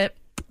trumpet,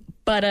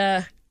 but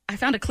I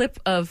found a clip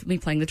of me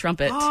playing the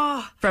trumpet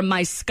from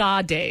my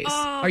ska days.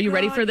 Are you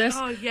ready for this?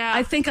 Oh, yeah.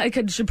 I think I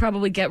should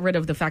probably get rid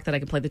of the fact that I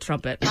can play the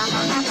trumpet. Shut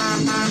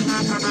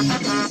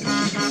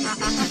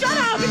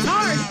up! It's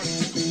hard!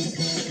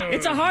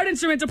 It's a hard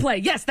instrument to play.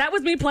 Yes, that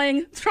was me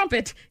playing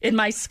trumpet in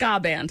my ska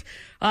band.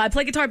 I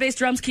play guitar, bass,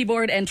 drums,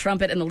 keyboard, and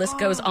trumpet, and the list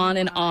goes on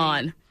and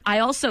on. I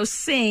also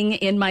sing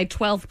in my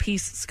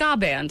 12-piece ska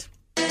band.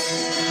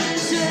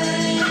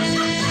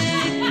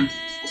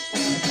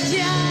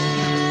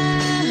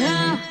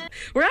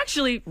 We're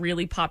actually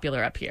really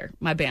popular up here,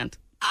 my band.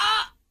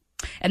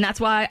 And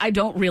that's why I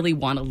don't really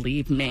want to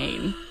leave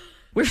Maine.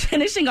 We're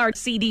finishing our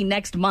CD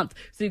next month,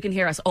 so you can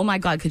hear us. Oh my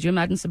God, could you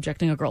imagine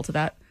subjecting a girl to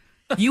that?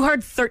 You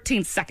heard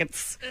 13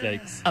 seconds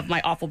of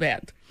my awful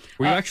band.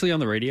 Were you actually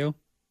on the radio?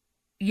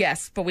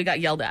 Yes, but we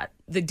got yelled at.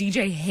 The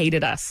DJ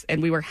hated us,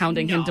 and we were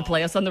hounding him to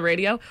play us on the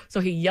radio,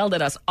 so he yelled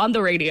at us on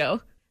the radio.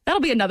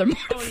 That'll be another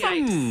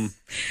fight.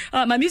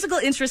 My musical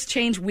interests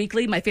change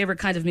weekly. My favorite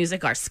kinds of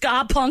music are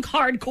ska, punk,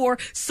 hardcore,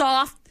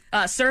 soft,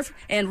 surf,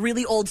 and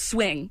really old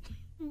swing.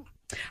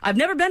 I've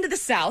never been to the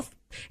South,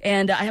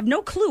 and I have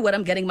no clue what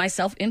I'm getting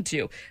myself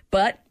into.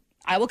 But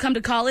I will come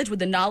to college with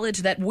the knowledge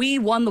that we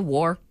won the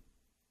war.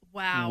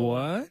 Wow.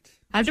 What?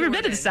 I've never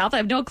been to the South. I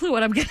have no clue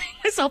what I'm getting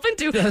myself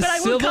into. The but I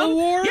will Civil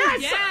War?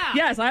 Yes, Yeah.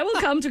 yes, I will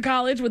come to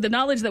college with the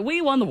knowledge that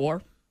we won the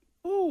war.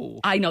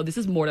 Oh. I know, this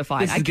is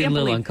mortifying. This is getting a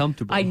little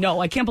uncomfortable. I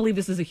know. I can't believe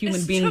this is a human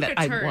This being took that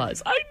a I turn.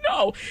 was. I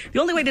know. The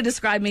only way to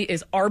describe me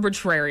is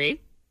arbitrary.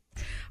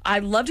 I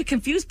love to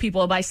confuse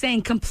people by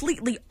saying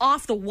completely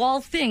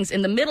off-the-wall things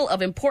in the middle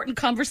of important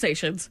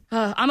conversations.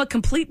 I'm a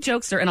complete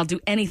jokester, and I'll do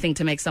anything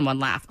to make someone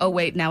laugh. Oh,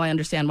 wait, now I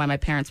understand why my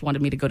parents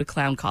wanted me to go to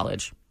clown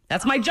college.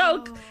 That's my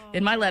joke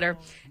in my letter.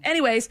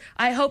 Anyways,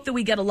 I hope that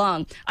we get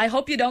along. I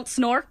hope you don't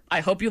snore.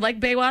 I hope you like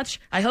Baywatch.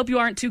 I hope you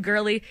aren't too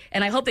girly.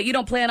 And I hope that you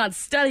don't plan on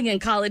studying in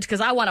college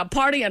because I want to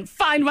party and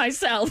find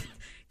myself.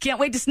 Can't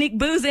wait to sneak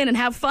booze in and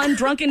have fun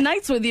drunken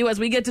nights with you as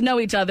we get to know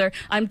each other.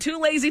 I'm too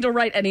lazy to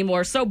write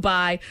anymore, so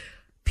bye.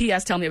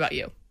 P.S. Tell me about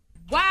you.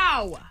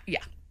 Wow.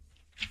 Yeah.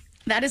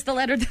 That is the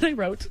letter that I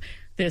wrote.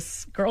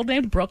 This girl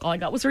named Brooke, all I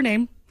got was her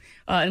name,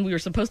 and we were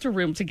supposed to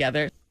room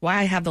together. Why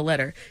I have the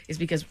letter is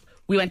because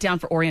we went down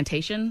for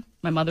orientation,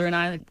 my mother and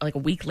I, like a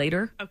week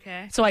later.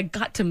 Okay. So I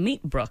got to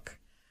meet Brooke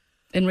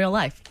in real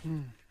life.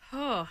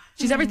 Oh.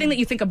 She's everything that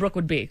you think a Brooke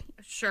would be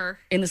Sure.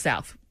 in the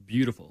South.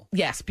 Beautiful.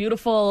 Yes,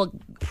 beautiful,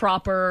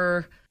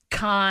 proper,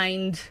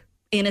 kind,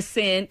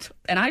 innocent.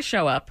 And I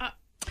show up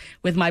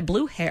with my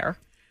blue hair,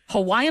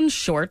 Hawaiian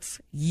shorts,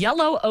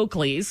 yellow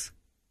Oakleys,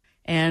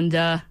 and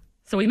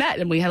so we met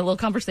and we had a little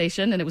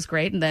conversation and it was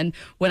great. And then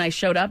when I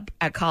showed up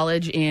at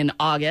college in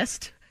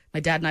August, my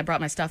dad and I brought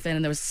my stuff in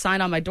and there was a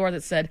sign on my door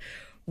that said,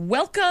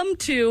 "Welcome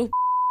to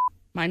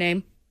my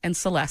name and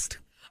Celeste."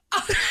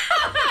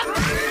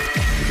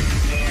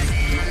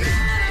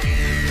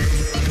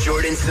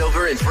 Jordan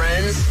Silver and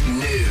Friends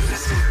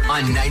News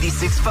on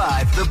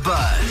 96.5 The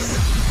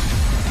Buzz.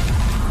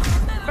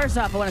 First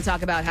off, I want to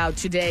talk about how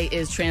today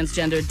is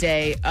Transgender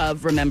Day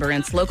of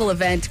Remembrance. Local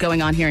event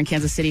going on here in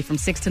Kansas City from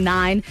 6 to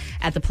 9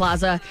 at the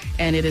Plaza.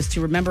 And it is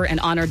to remember and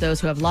honor those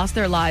who have lost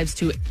their lives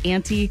to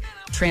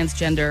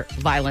anti-transgender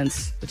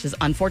violence, which is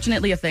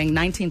unfortunately a thing.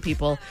 19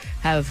 people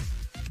have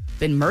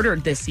been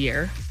murdered this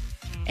year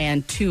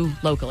and 2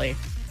 locally.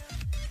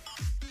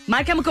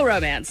 My Chemical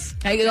Romance.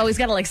 I always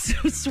got to like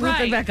swoop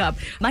it back up.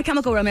 My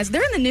Chemical Romance.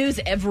 They're in the news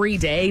every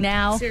day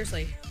now.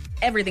 Seriously.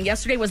 Everything.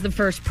 Yesterday was the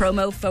first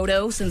promo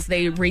photo since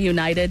they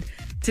reunited.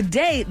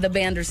 Today, the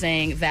band are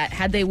saying that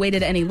had they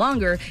waited any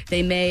longer,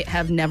 they may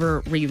have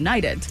never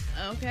reunited.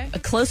 Okay. A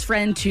close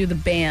friend to the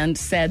band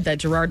said that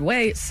Gerard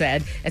Way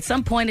said, at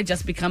some point it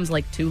just becomes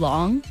like too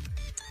long.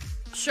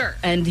 Sure.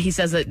 And he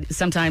says that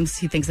sometimes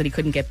he thinks that he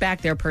couldn't get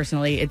back there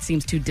personally. It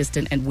seems too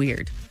distant and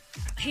weird.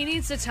 He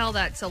needs to tell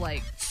that to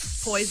like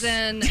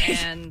Poison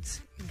and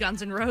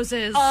Guns N'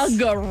 Roses.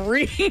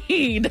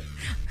 Agreed.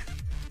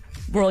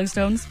 Rolling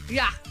Stones.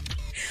 Yeah.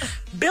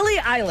 Billie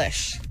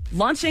Eilish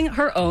launching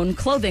her own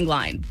clothing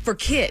line for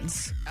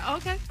kids.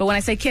 Okay. But when I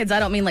say kids, I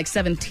don't mean like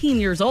 17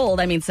 years old.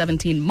 I mean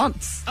 17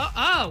 months.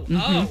 Oh.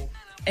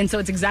 And so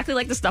it's exactly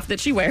like the stuff that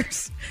she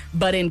wears,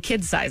 but in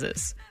kid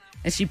sizes.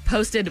 And she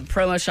posted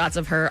promo shots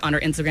of her on her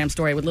Instagram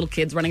story with little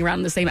kids running around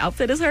in the same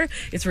outfit as her.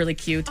 It's really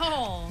cute.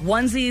 Oh.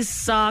 Onesies,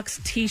 socks,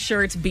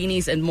 T-shirts,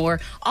 beanies, and more.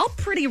 All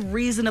pretty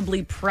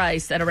reasonably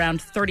priced at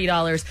around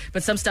 $30.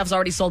 But some stuff's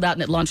already sold out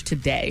and it launched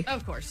today.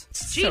 Of course.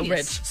 So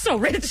rich. So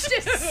rich.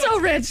 So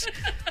rich.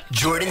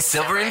 Jordan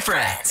Silver and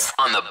Friends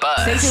on the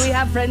Buzz. Say, do we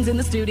have friends in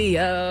the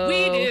studio?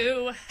 We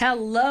do.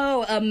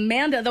 Hello,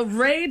 Amanda, the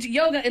Rage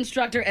Yoga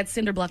instructor at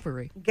Cinder Block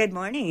Brewery. Good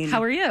morning.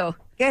 How are you?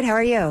 Good. How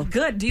are you?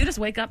 Good. Do you just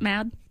wake up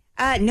mad?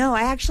 No,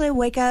 I actually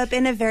wake up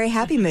in a very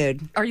happy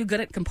mood. Are you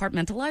good at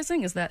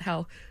compartmentalizing? Is that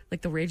how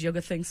like the Rage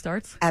Yoga thing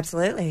starts?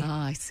 Absolutely.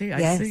 Ah, I see.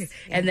 Yes. See.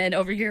 And then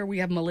over here we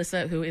have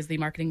Melissa, who is the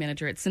marketing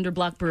manager at Cinder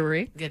Block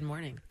Brewery. Good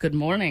morning. Good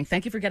morning.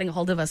 Thank you for getting a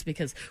hold of us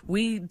because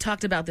we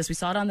talked about this. We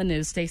saw it on the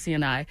news, Stacey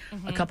and I,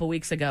 a couple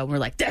weeks ago. And we're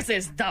like, this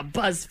is the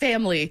Buzz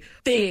family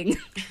thing.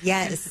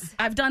 Yes.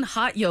 I've done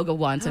hot yoga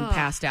once and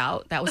passed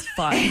out. That was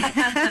fun.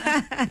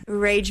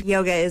 Rage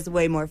yoga is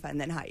way more fun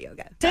than hot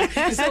yoga.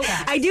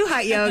 I do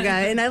hot yoga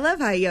and I love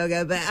hot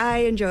yoga, but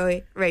I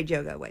enjoy Rage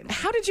yoga way more.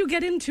 How did you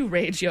get into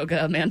Rage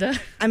Yoga, Amanda?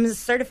 I'm a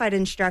certified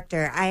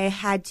instructor. I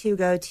had to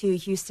go to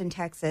Houston,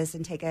 Texas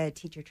and take a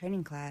teacher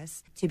training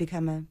class to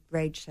become a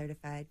Rage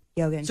certified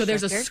yoga instructor.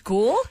 So there's a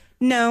school?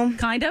 No.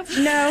 Kind of?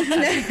 No.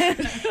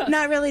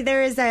 Not really.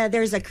 There's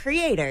a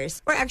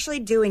creators. We're actually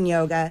doing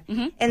yoga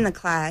in the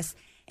class,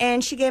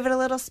 and she gave it a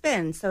little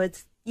spin. So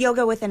it's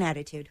yoga with an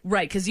attitude.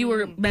 Right, because you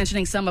were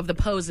mentioning some of the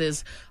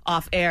poses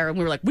off air, and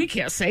we were like, we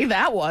can't say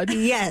that one.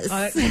 Yes.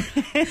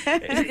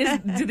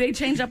 Do they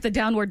change up the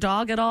downward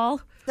dog at all?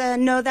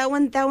 No, that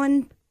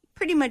one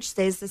pretty much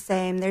stays the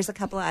same. There's a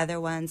couple of other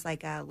ones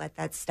like Let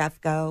That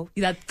Stuff Go.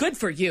 That's good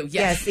for you.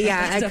 Yes,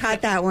 yeah, I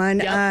caught that one.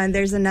 Yep.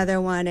 There's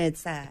another one.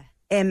 It's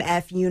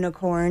MF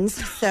Unicorns.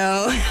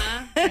 So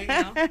there you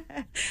go.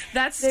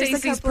 That's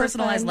Stacey's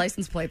personalized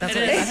license plate. That's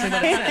exactly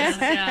what it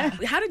says.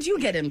 Yeah. How did you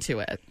get into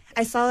it?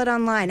 I saw it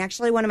online.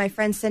 Actually, one of my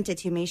friends sent it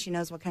to me. She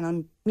knows what kind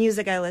of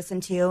music I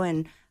listen to,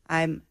 and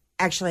I'm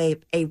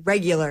actually a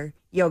regular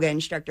yoga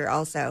instructor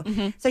also.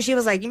 So she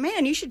was like,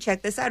 man, you should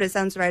check this out. It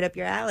sounds right up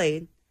your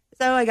alley.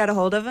 So I got a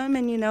hold of him,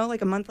 and,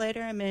 like a month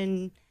later, I'm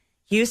in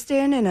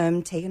Houston, and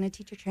I'm taking a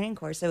teacher training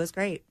course. It was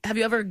great. Have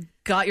you ever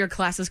got your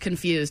classes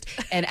confused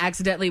and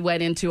accidentally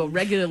went into a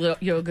regular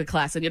yoga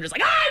class, and you're just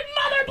like,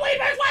 mother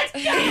bleepers, let's go!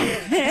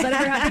 Has that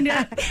ever happened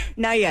yet?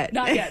 Not yet.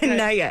 Not yet.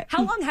 Not yet.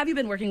 How long have you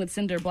been working with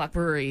Cinder Block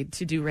Brewery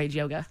to do Rage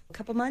Yoga? A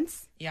couple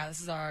months. Yeah, this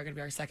is going to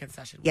be our second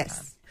session.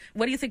 Yes.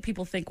 What do you think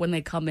people think when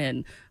they come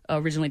in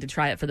originally to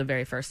try it for the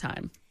very first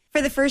time?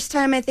 For the first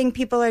time, I think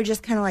people are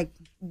just kind of like,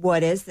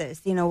 what is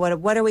this?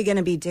 What are we going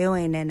to be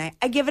doing? And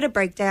I give it a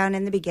breakdown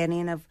in the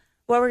beginning of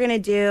what we're going to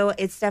do.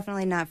 It's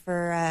definitely not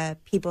for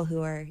people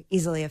who are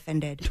easily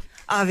offended,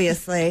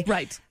 obviously.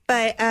 Right.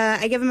 But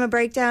I give them a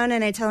breakdown,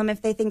 and I tell them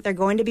if they think they're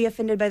going to be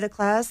offended by the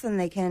class, then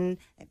they can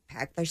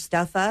pack their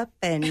stuff up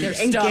and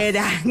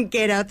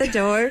get out the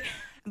door.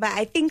 But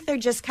I think they're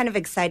just kind of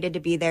excited to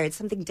be there. It's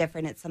something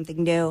different. It's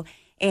something new.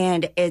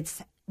 And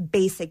it's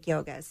basic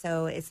yoga,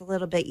 so it's a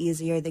little bit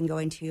easier than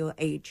going to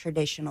a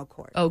traditional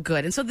course. Oh,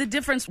 good. And so the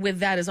difference with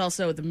that is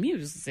also the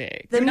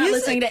music. You're not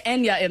listening to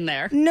Enya in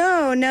there.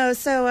 No.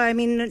 So, I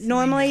mean,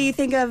 normally you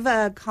think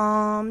of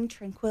calm,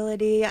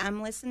 tranquility.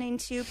 I'm listening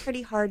to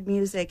pretty hard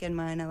music in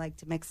mine. I like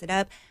to mix it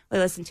up. We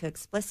listen to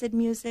explicit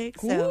music.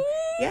 So,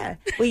 yeah.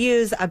 We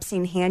use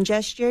obscene hand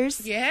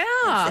gestures.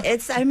 Yeah.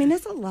 It's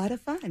a lot of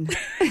fun.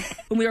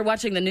 When we were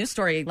watching the news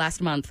story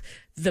last month,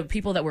 the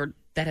people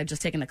that had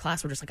just taken the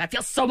class were just like, I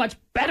feel so much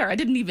better. I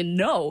didn't even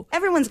know.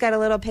 Everyone's got a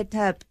little pent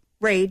up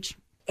rage,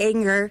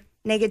 anger,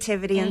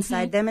 negativity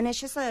inside them. And it's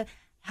just a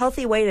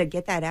healthy way to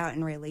get that out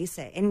and release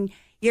it. And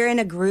you're in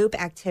a group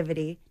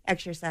activity,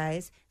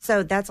 exercise.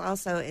 So that's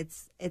also,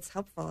 it's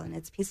helpful and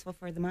it's peaceful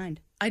for the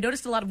mind. I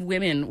noticed a lot of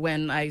women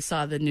when I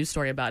saw the news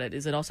story about it.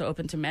 Is it also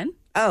open to men?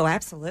 Oh,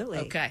 absolutely.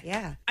 Okay.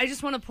 Yeah. I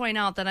just want to point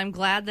out that I'm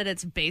glad that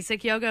it's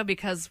basic yoga,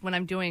 because when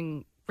I'm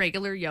doing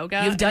regular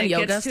yoga. You've done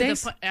yoga,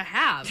 Stace? I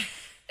have.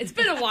 It's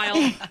been a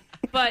while,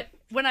 but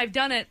when I've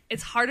done it,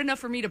 it's hard enough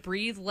for me to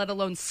breathe, let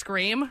alone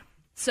scream.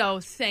 So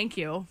thank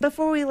you.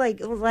 Before we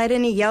let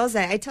any yells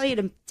out, I tell you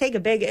to take a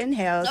big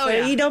inhale so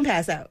you don't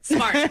pass out.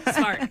 Smart.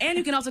 And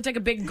you can also take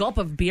a big gulp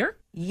of beer.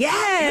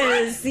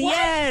 Yes.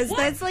 What?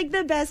 That's like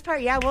the best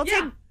part. Yeah, we'll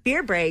take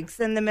beer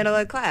breaks in the middle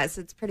of class.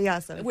 It's pretty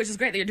awesome. Which is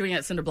great that you're doing it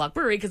at Cinder Block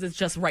Brewery because it's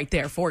just right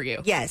there for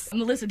you. Yes.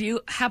 Melissa, do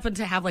you happen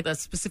to have like a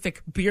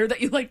specific beer that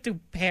you like to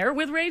pair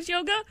with Rage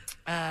Yoga?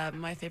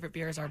 My favorite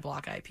beer is our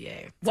Block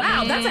IPA.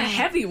 Wow, that's a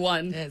heavy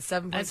one. It's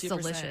 7.2%. That's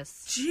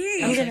delicious.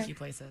 Jeez. Thank you,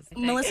 places.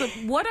 Melissa,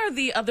 what are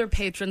the other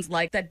patrons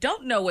like that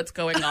don't know what's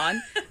going on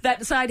that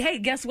decide, hey,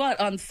 guess what?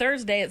 On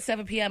Thursday at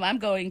 7 p.m., I'm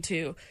going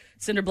to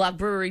Cinder Block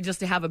Brewery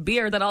just to have a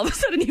beer, then all of a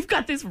sudden you've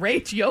got this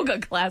Rage Yoga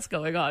class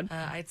going on.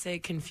 I'd say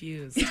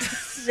confused.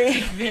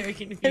 Very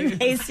confused.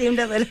 They seemed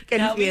a little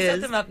confused. No, we set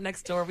them up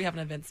next door. We have an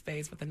event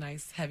space with a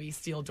nice heavy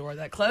steel door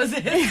that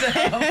closes.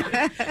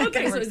 So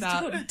okay, so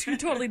it's two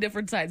totally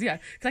different sides. Yeah,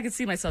 because I can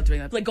see myself doing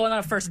that. Like going on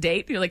a first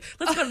date, you're like,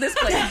 let's go to this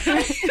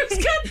place.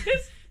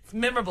 It's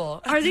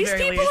memorable. Are these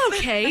people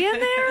okay in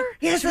there?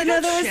 Yes, I know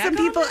there was some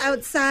people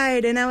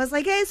outside, and I was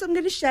like, hey, so I'm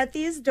going to shut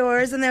these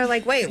doors. And they were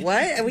like, wait,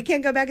 what? And we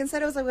can't go back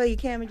inside. I was like, well, you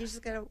can, but you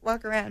just got to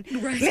walk around.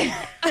 Right.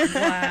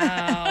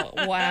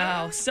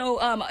 Wow.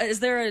 So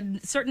is there a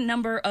certain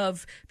number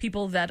of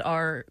people that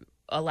are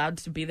allowed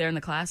to be there in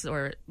the class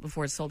or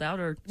before it's sold out?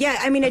 Or Yeah,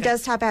 I mean, It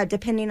does top out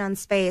depending on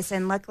space.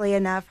 And luckily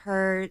enough,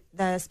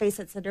 the space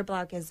at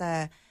Cinderblock is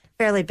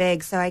fairly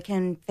big, so I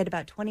can fit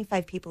about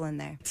 25 people in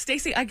there.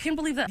 Stacey, I can't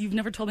believe that you've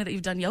never told me that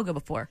you've done yoga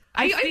before.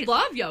 I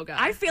love yoga.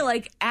 I feel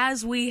like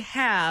as we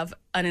have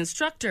an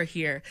instructor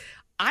here,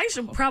 I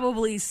should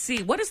probably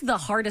see, what is the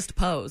hardest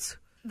pose?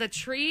 The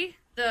tree,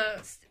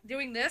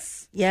 doing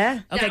this.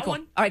 Yeah. Okay, that cool.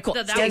 one? All right, cool.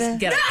 Stacey,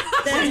 get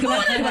it.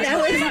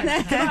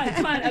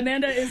 Come on.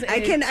 Amanda is I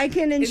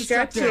can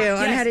instruct you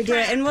on how to do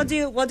it, and we'll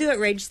do it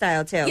rage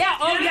style too. Yeah.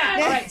 Oh yeah.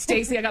 All right,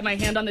 Stacey, I got my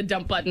hand on the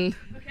dump button.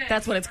 Okay.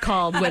 That's what it's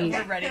called when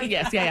we're ready.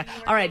 Yes. Yeah.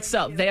 All right.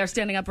 So they are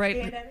standing upright.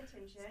 Stand at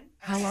attention.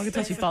 How long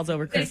until she falls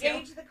over, Chris?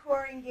 Engage the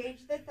core,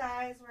 engage the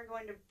thighs. We're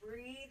going to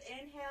breathe.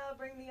 Inhale,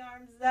 bring the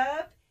arms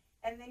up,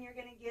 and then you're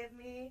going to give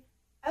me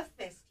a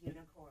fist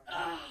unicorn. Oh,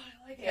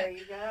 I like there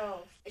you go.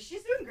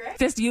 She's doing great.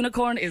 Fist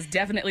unicorn is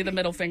definitely the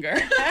middle finger.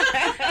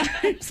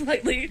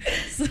 Slightly.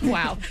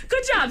 Wow.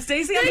 Good job,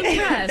 Stacey. I'm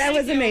impressed. That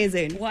was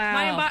amazing.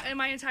 Wow.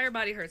 My entire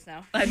body hurts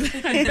now. I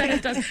bet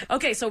it does.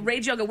 Okay, so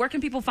Rage Yoga, where can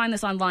people find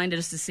this online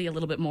just to see a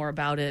little bit more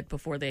about it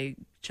before they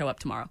show up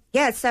tomorrow?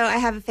 Yeah, so I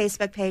have a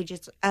Facebook page.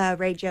 It's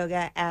Rage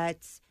Yoga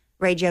at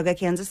Rage Yoga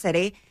Kansas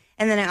City.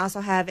 And then I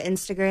also have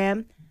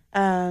Instagram.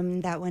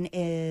 That one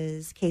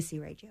is Casey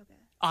Rage Yoga.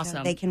 Awesome.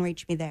 So they can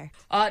reach me there.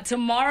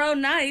 Tomorrow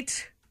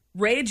night,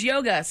 Rage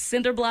Yoga,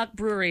 Cinderblock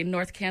Brewery,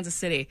 North Kansas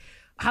City.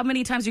 How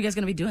many times are you guys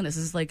going to be doing this?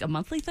 Is this like a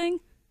monthly thing?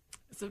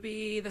 This will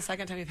be the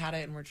second time we've had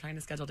it, and we're trying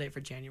to schedule a date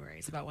for January.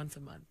 It's about once a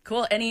month.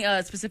 Cool. Any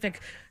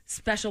specific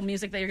special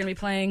music that you're going to be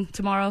playing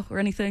tomorrow or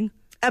anything?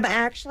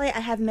 Actually, I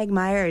have Meg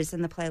Myers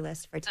in the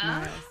playlist for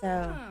tomorrow.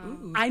 So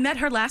I met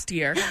her last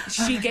year.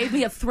 She gave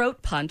me a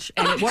throat punch,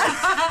 and it worked.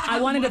 I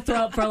wanted to throw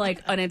up for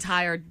like an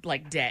entire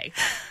day.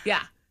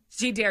 Yeah.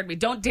 She dared me.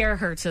 Don't dare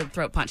her to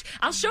throat punch.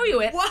 I'll show you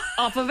it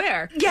off of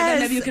air. Yes. And then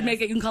maybe you can make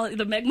it. You can call it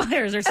the Meg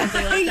Myers or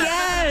something like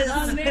that.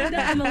 Yes. Amanda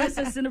and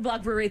Melissa,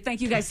 Cinderblock Brewery.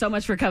 Thank you guys so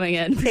much for coming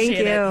in. Thank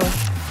Appreciate you. it.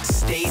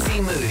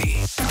 Stacey Moody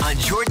on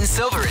Jordan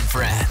Silver and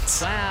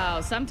Friends.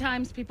 Wow.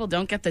 Sometimes people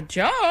don't get the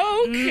joke,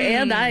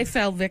 and I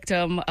fell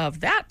victim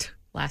of that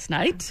last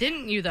night.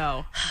 Didn't you,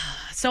 though?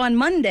 So on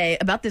Monday,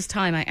 about this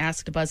time, I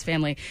asked Buzz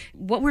family,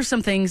 what were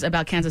some things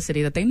about Kansas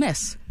City that they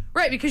miss?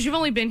 Right, because you've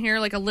only been here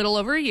like a little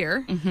over a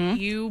year. Mm-hmm.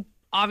 You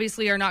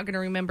obviously are not going to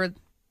remember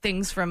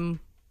things from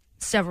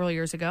several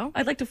years ago.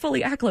 I'd like to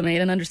fully acclimate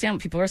and understand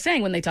what people are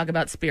saying when they talk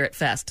about Spirit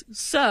Fest.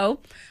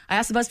 So I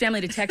asked the Buzz family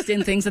to text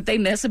in things that they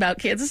miss about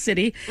Kansas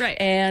City. Right.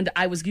 And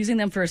I was using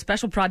them for a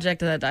special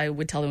project that I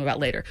would tell them about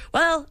later.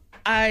 Well,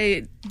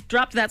 I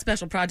dropped that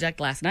special project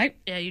last night.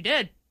 Yeah, you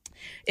did.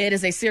 It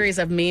is a series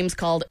of memes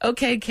called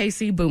OK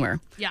KC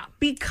Boomer. Yeah.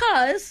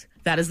 Because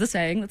that is the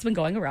saying that's been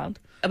going around.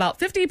 About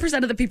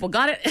 50% of the people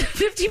got it.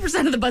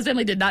 50% of the Buzz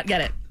family did not get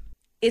it.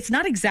 It's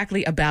not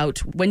exactly about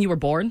when you were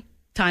born,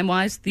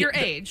 time-wise. Your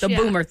age. The yeah.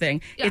 boomer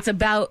thing. Yeah. It's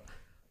about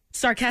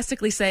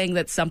sarcastically saying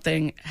that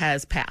something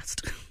has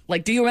passed.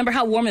 Like, do you remember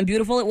how warm and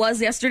beautiful it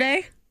was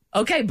yesterday?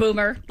 Okay,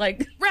 boomer.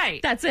 Like,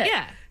 right. That's it.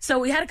 Yeah. So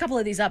we had a couple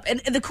of these up. And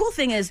the cool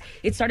thing is,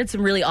 it started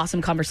some really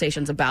awesome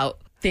conversations about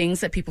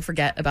things that people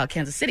forget about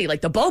Kansas City,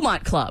 like the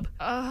Beaumont Club.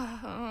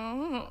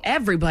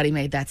 Everybody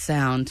made that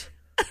sound.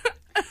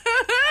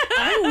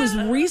 I was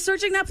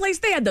researching that place.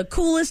 They had the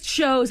coolest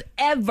shows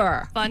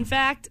ever. Fun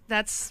fact,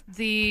 that's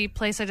the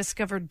place I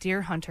discovered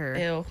Deer Hunter.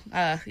 Ew.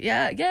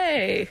 Yeah,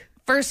 yay.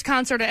 First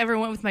concert I ever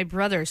went with my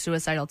brother,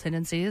 Suicidal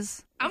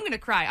Tendencies. I'm going to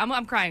cry.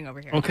 I'm crying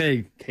over here.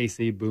 Okay,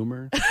 Casey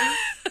Boomer.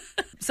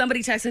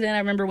 Somebody texted in, I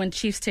remember when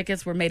Chiefs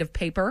tickets were made of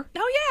paper.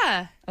 Oh,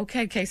 yeah.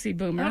 Okay, Casey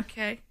Boomer.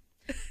 Okay.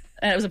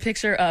 And it was a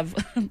picture of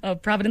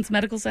Providence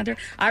Medical Center.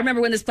 I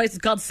remember when this place was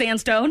called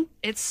Sandstone.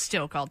 It's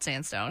still called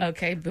Sandstone.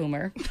 Okay,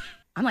 Boomer.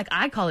 I'm like,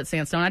 I call it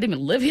Sandstone. I didn't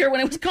even live here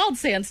when it was called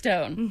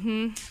Sandstone.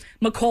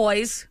 Mm-hmm.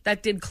 McCoy's,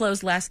 that did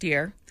close last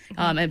year.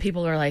 And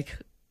people are like,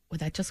 well,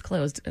 that just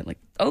closed. And like,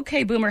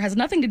 okay, Boomer has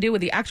nothing to do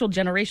with the actual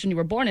generation you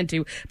were born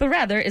into, but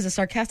rather is a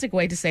sarcastic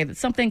way to say that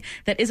something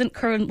that isn't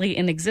currently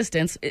in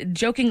existence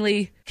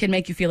jokingly can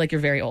make you feel like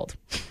you're very old.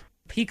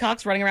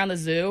 Peacocks running around the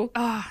zoo.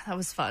 Oh, that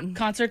was fun.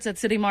 Concerts at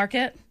City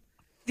Market.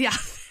 Yeah,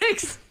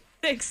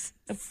 thanks,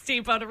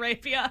 Steamboat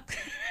Arabia.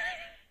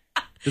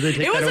 Did they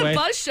take it was that away? a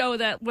Buzz show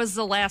that was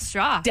the last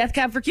straw. Death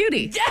Cab for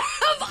Cutie.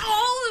 Of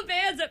all the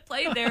bands that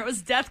played there, it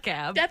was Death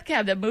Cab. Death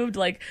Cab that moved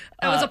like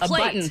it was a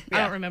plate. button. I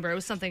Yeah. don't remember. It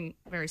was something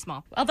very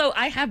small. Although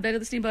I have been to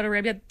the Steamboat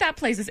Arabia, that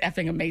place is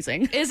effing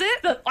amazing. Is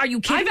it? Are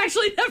you kidding? I've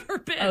actually never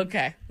been.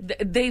 Okay.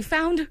 They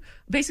found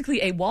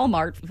basically a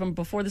Walmart from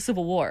before the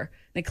Civil War.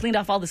 They cleaned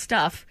off all the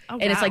stuff. Oh,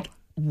 and it's wow. like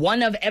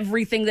one of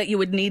everything that you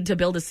would need to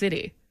build a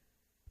city.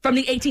 From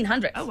the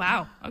 1800s. Oh,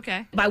 wow.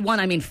 Okay. By one,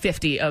 I mean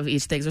 50 of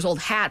each thing. There's old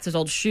hats, there's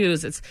old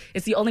shoes. It's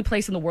the only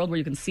place in the world where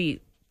you can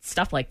see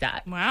stuff like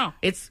that. Wow.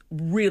 It's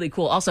really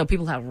cool. Also,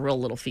 people have real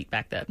little feet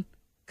back then.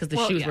 because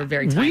the shoes were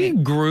very tiny.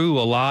 We grew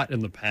a lot in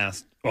the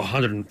past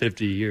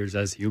 150 years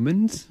as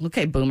humans.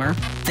 Okay, boomer.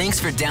 Thanks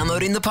for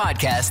downloading the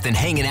podcast and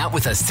hanging out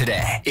with us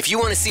today. If you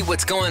want to see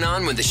what's going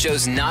on when the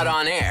show's not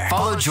on air,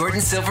 follow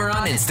Jordan Silver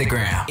on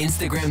Instagram.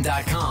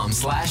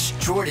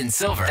 Instagram.com/Jordan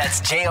Silver.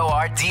 That's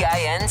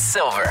JORDIN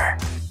Silver.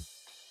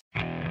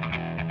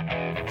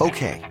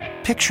 Okay,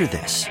 picture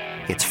this.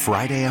 It's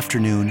Friday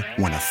afternoon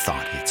when a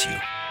thought hits you.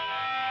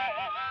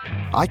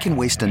 I can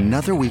waste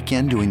another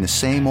weekend doing the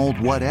same old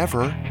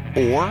whatever,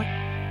 or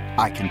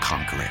I can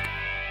conquer it.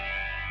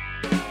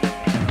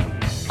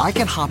 I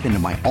can hop into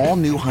my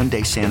all-new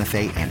Hyundai Santa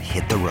Fe and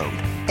hit the road.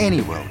 Any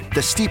road.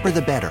 The steeper,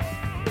 the better.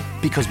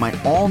 Because my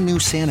all-new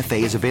Santa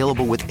Fe is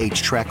available with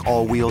H-Track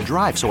all-wheel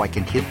drive, so I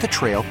can hit the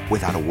trail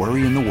without a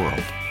worry in the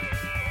world.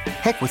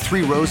 Heck, with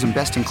 3 rows and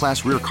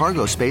best-in-class rear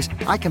cargo space,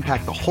 I can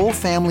pack the whole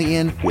family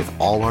in with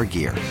all our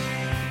gear.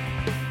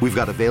 We've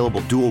got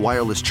available dual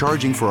wireless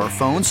charging for our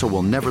phones, so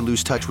we'll never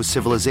lose touch with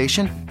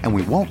civilization, and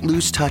we won't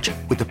lose touch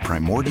with the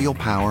primordial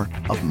power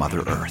of Mother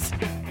Earth.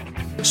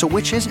 So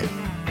which is it?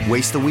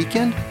 Waste the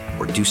weekend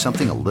or do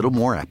something a little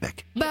more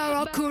epic?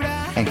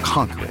 And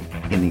conquer it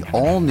in the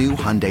all-new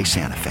Hyundai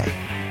Santa Fe.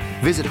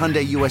 Visit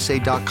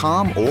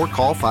HyundaiUSA.com or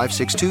call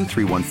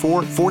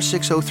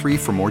 562-314-4603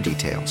 for more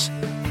details.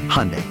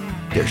 Hyundai,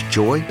 there's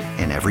joy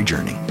in every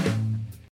journey.